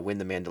episode, you know, when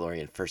the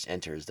Mandalorian first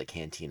enters the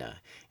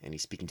cantina, and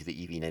he's speaking to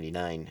the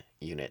EV-99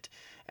 unit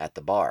at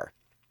the bar.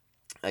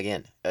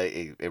 Again,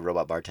 a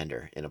robot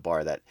bartender in a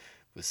bar that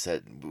was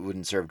said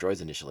wouldn't serve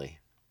droids initially.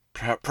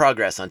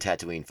 Progress on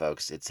Tatooine,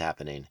 folks. It's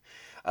happening.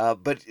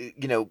 But,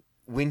 you know,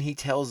 when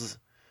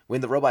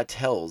the robot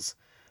tells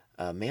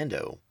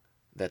Mando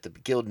that the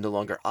guild no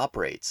longer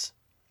operates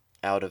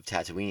out of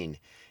Tatooine,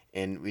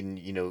 and when,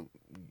 you know,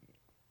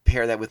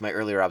 pair that with my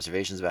earlier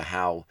observations about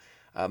how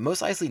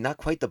Mos Eisley not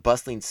quite the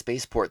bustling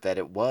spaceport that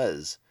it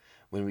was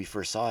when we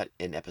first saw it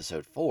in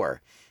Episode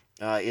 4.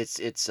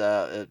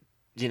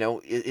 You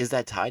know, is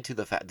that tied to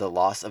the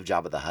loss of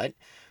Jabba the Hutt?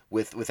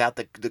 Without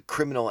the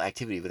criminal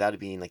activity, without it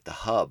being like the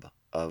hub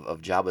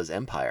of Jabba's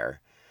empire,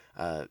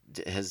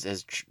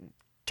 has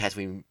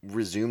Tatooine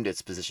resumed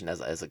its position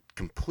as a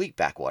complete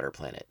backwater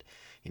planet?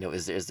 You know,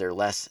 is there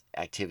less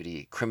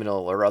activity,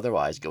 criminal or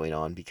otherwise, going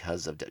on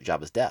because of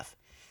Jabba's death?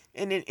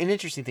 And an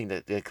interesting thing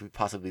that could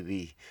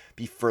possibly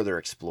be further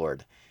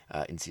explored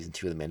in Season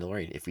 2 of The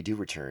Mandalorian, if we do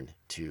return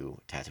to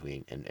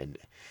Tatooine and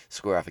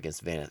square off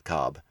against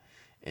Cobb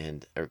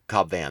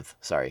Vanth,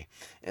 sorry.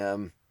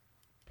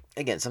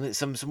 Again,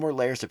 some more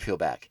layers to peel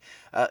back.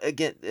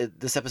 Again,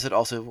 this episode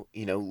also,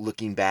 you know,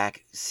 looking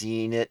back,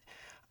 seeing it.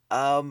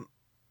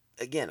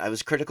 Again, I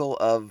was critical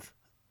of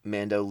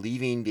Mando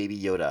leaving Baby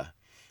Yoda.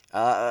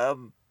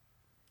 And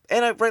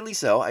rightly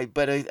so.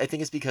 But I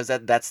think it's because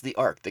that's the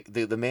arc.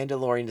 The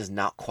Mandalorian is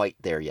not quite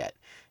there yet,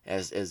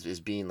 as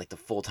being like the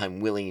full-time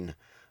willing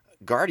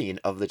guardian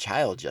of the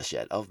child just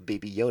yet, of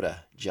Baby Yoda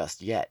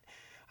just yet.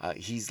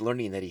 He's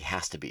learning that he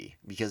has to be,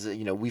 because,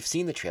 you know, we've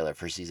seen the trailer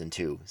for Season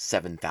 2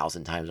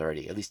 7,000 times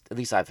already. At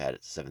least I've had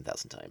it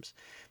 7,000 times.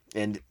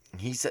 And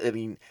he said, I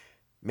mean,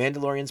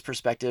 Mandalorian's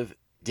perspective,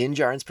 Din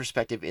Djarin's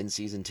perspective in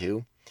Season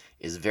 2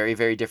 is very,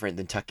 very different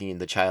than tucking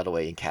the child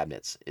away in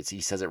cabinets. He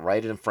says it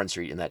right in Front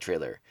Street in that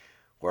trailer.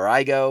 Where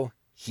I go,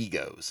 he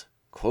goes.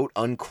 Quote,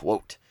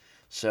 unquote.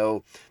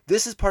 So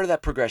this is part of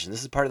that progression.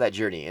 This is part of that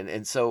journey.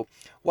 And so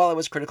while I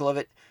was critical of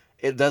it,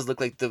 it does look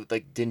like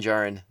Din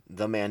Djarin,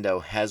 the Mando,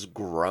 has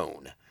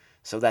grown.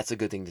 So that's a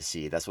good thing to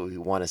see. That's what we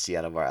want to see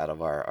out of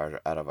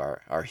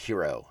our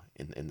hero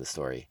in the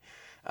story.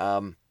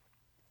 And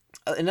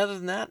other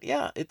than that,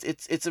 yeah,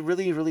 it's a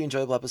really, really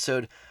enjoyable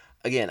episode.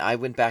 Again, I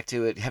went back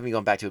to it, having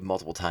gone back to it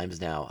multiple times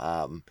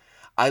now.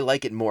 I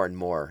like it more and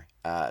more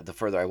the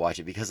further I watch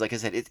it, because, like I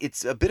said,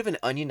 it's a bit of an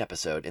onion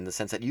episode in the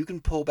sense that you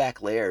can pull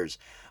back layers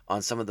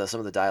on some of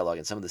the dialogue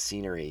and some of the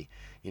scenery,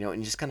 you know,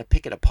 and just kind of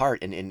pick it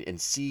apart and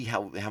see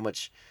how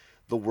much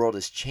the world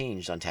has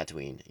changed on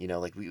Tatooine. You know,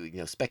 like we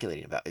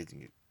speculating about,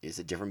 is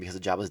it different because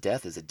of Jabba's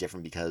death? Is it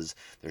different because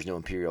there's no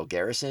Imperial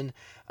garrison?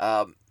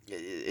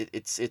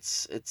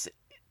 It's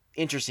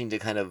interesting to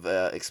kind of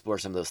explore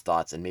some of those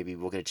thoughts, and maybe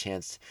we'll get a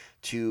chance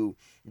to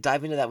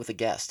dive into that with a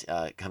guest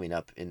coming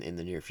up in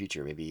the near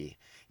future, maybe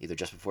either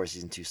just before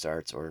Season 2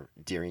 starts or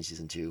during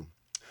Season 2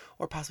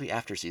 or possibly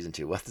after Season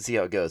 2. We'll have to see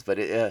how it goes. But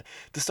the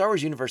Star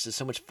Wars universe is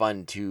so much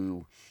fun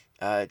to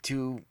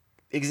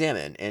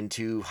examine and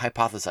to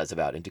hypothesize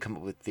about and to come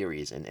up with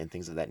theories and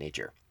things of that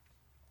nature.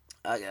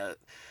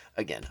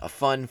 Again, a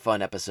fun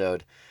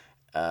episode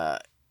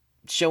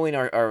showing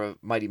our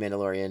mighty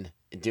Mandalorian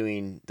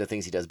doing the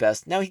things he does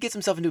best. Now he gets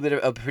himself into a bit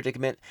of a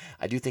predicament.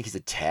 I do think he's a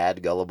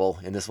tad gullible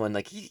in this one.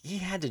 Like he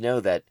had to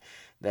know that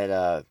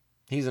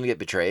he was going to get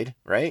betrayed,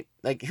 right?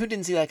 Like, who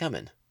didn't see that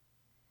coming?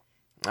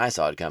 I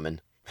saw it coming.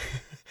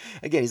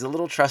 Again, he's a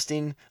little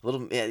trusting, a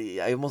little.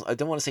 I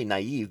don't want to say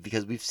naive,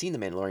 because we've seen the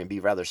Mandalorian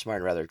be rather smart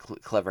and rather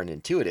clever and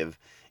intuitive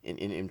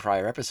in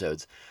prior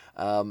episodes.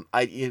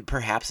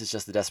 Perhaps it's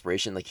just the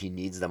desperation, like he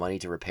needs the money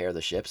to repair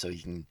the ship so he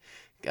can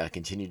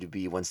continue to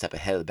be one step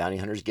ahead of the Bounty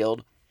Hunters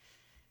Guild.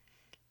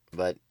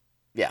 But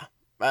yeah,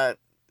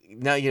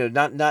 now, you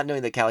know, not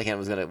knowing that Calican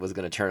was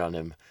gonna turn on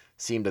him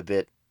seemed a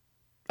bit,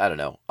 I don't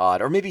know,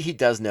 odd. Or maybe he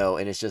does know,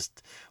 and it's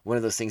just one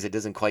of those things that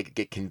doesn't quite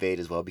get conveyed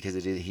as well,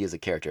 because he is a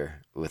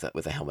character with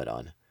a helmet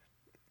on.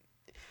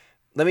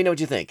 Let me know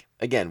what you think.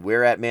 Again,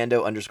 we're at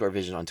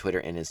Mando_Vision on Twitter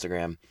and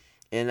Instagram,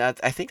 and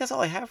I think that's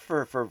all I have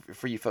for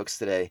you folks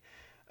today.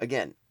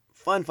 Again,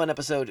 fun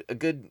episode. A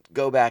good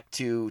go back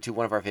to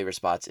one of our favorite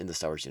spots in the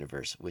Star Wars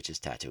universe, which is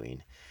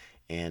Tatooine.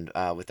 And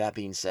with that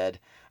being said,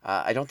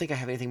 I don't think I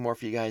have anything more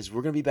for you guys.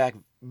 We're going to be back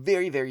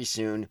very, very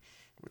soon.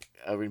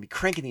 We're going to be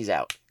cranking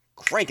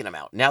them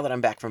out. Now that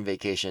I'm back from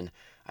vacation.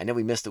 I know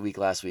we missed a week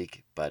last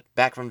week, but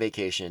back from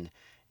vacation,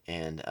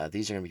 and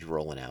these are going to be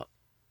rolling out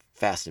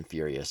fast and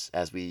furious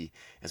as we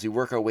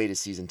work our way to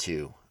Season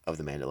 2 of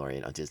The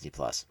Mandalorian on Disney+.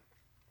 All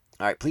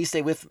right,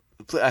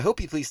 I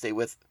hope you please stay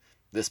with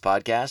this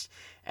podcast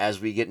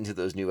as we get into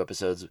those new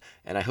episodes,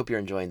 and I hope you're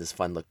enjoying this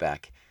fun look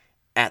back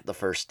at the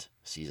first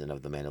season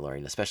of The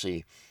Mandalorian.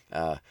 Especially,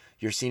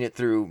 you're seeing it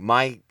through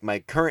my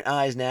current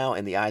eyes now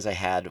and the eyes I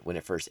had when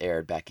it first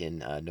aired back in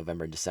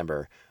November and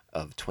December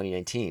of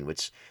 2019,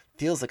 which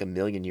feels like a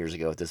million years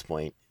ago at this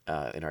point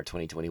in our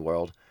 2020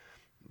 world.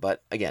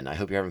 But again, I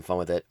hope you're having fun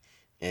with it,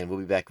 and we'll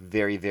be back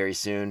very, very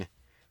soon.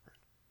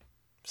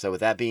 So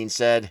with that being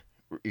said,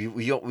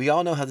 we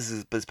all know how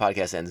this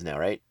podcast ends now,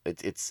 right?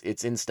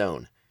 It's in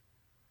stone.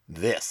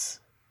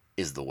 This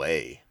is the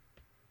way.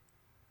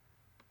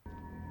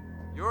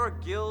 You're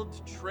a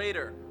guild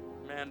traitor,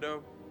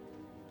 Mando.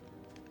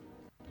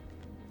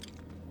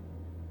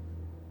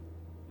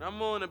 And I'm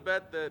willing to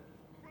bet that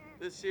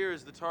this here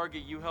is the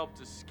target you helped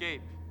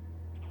escape.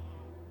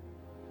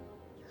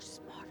 You're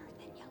smarter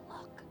than you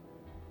look.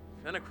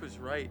 Fennec was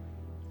right.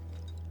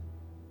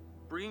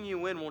 Bringing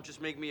you in won't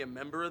just make me a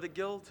member of the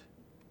guild.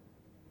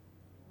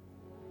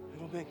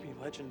 It'll make me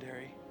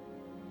legendary.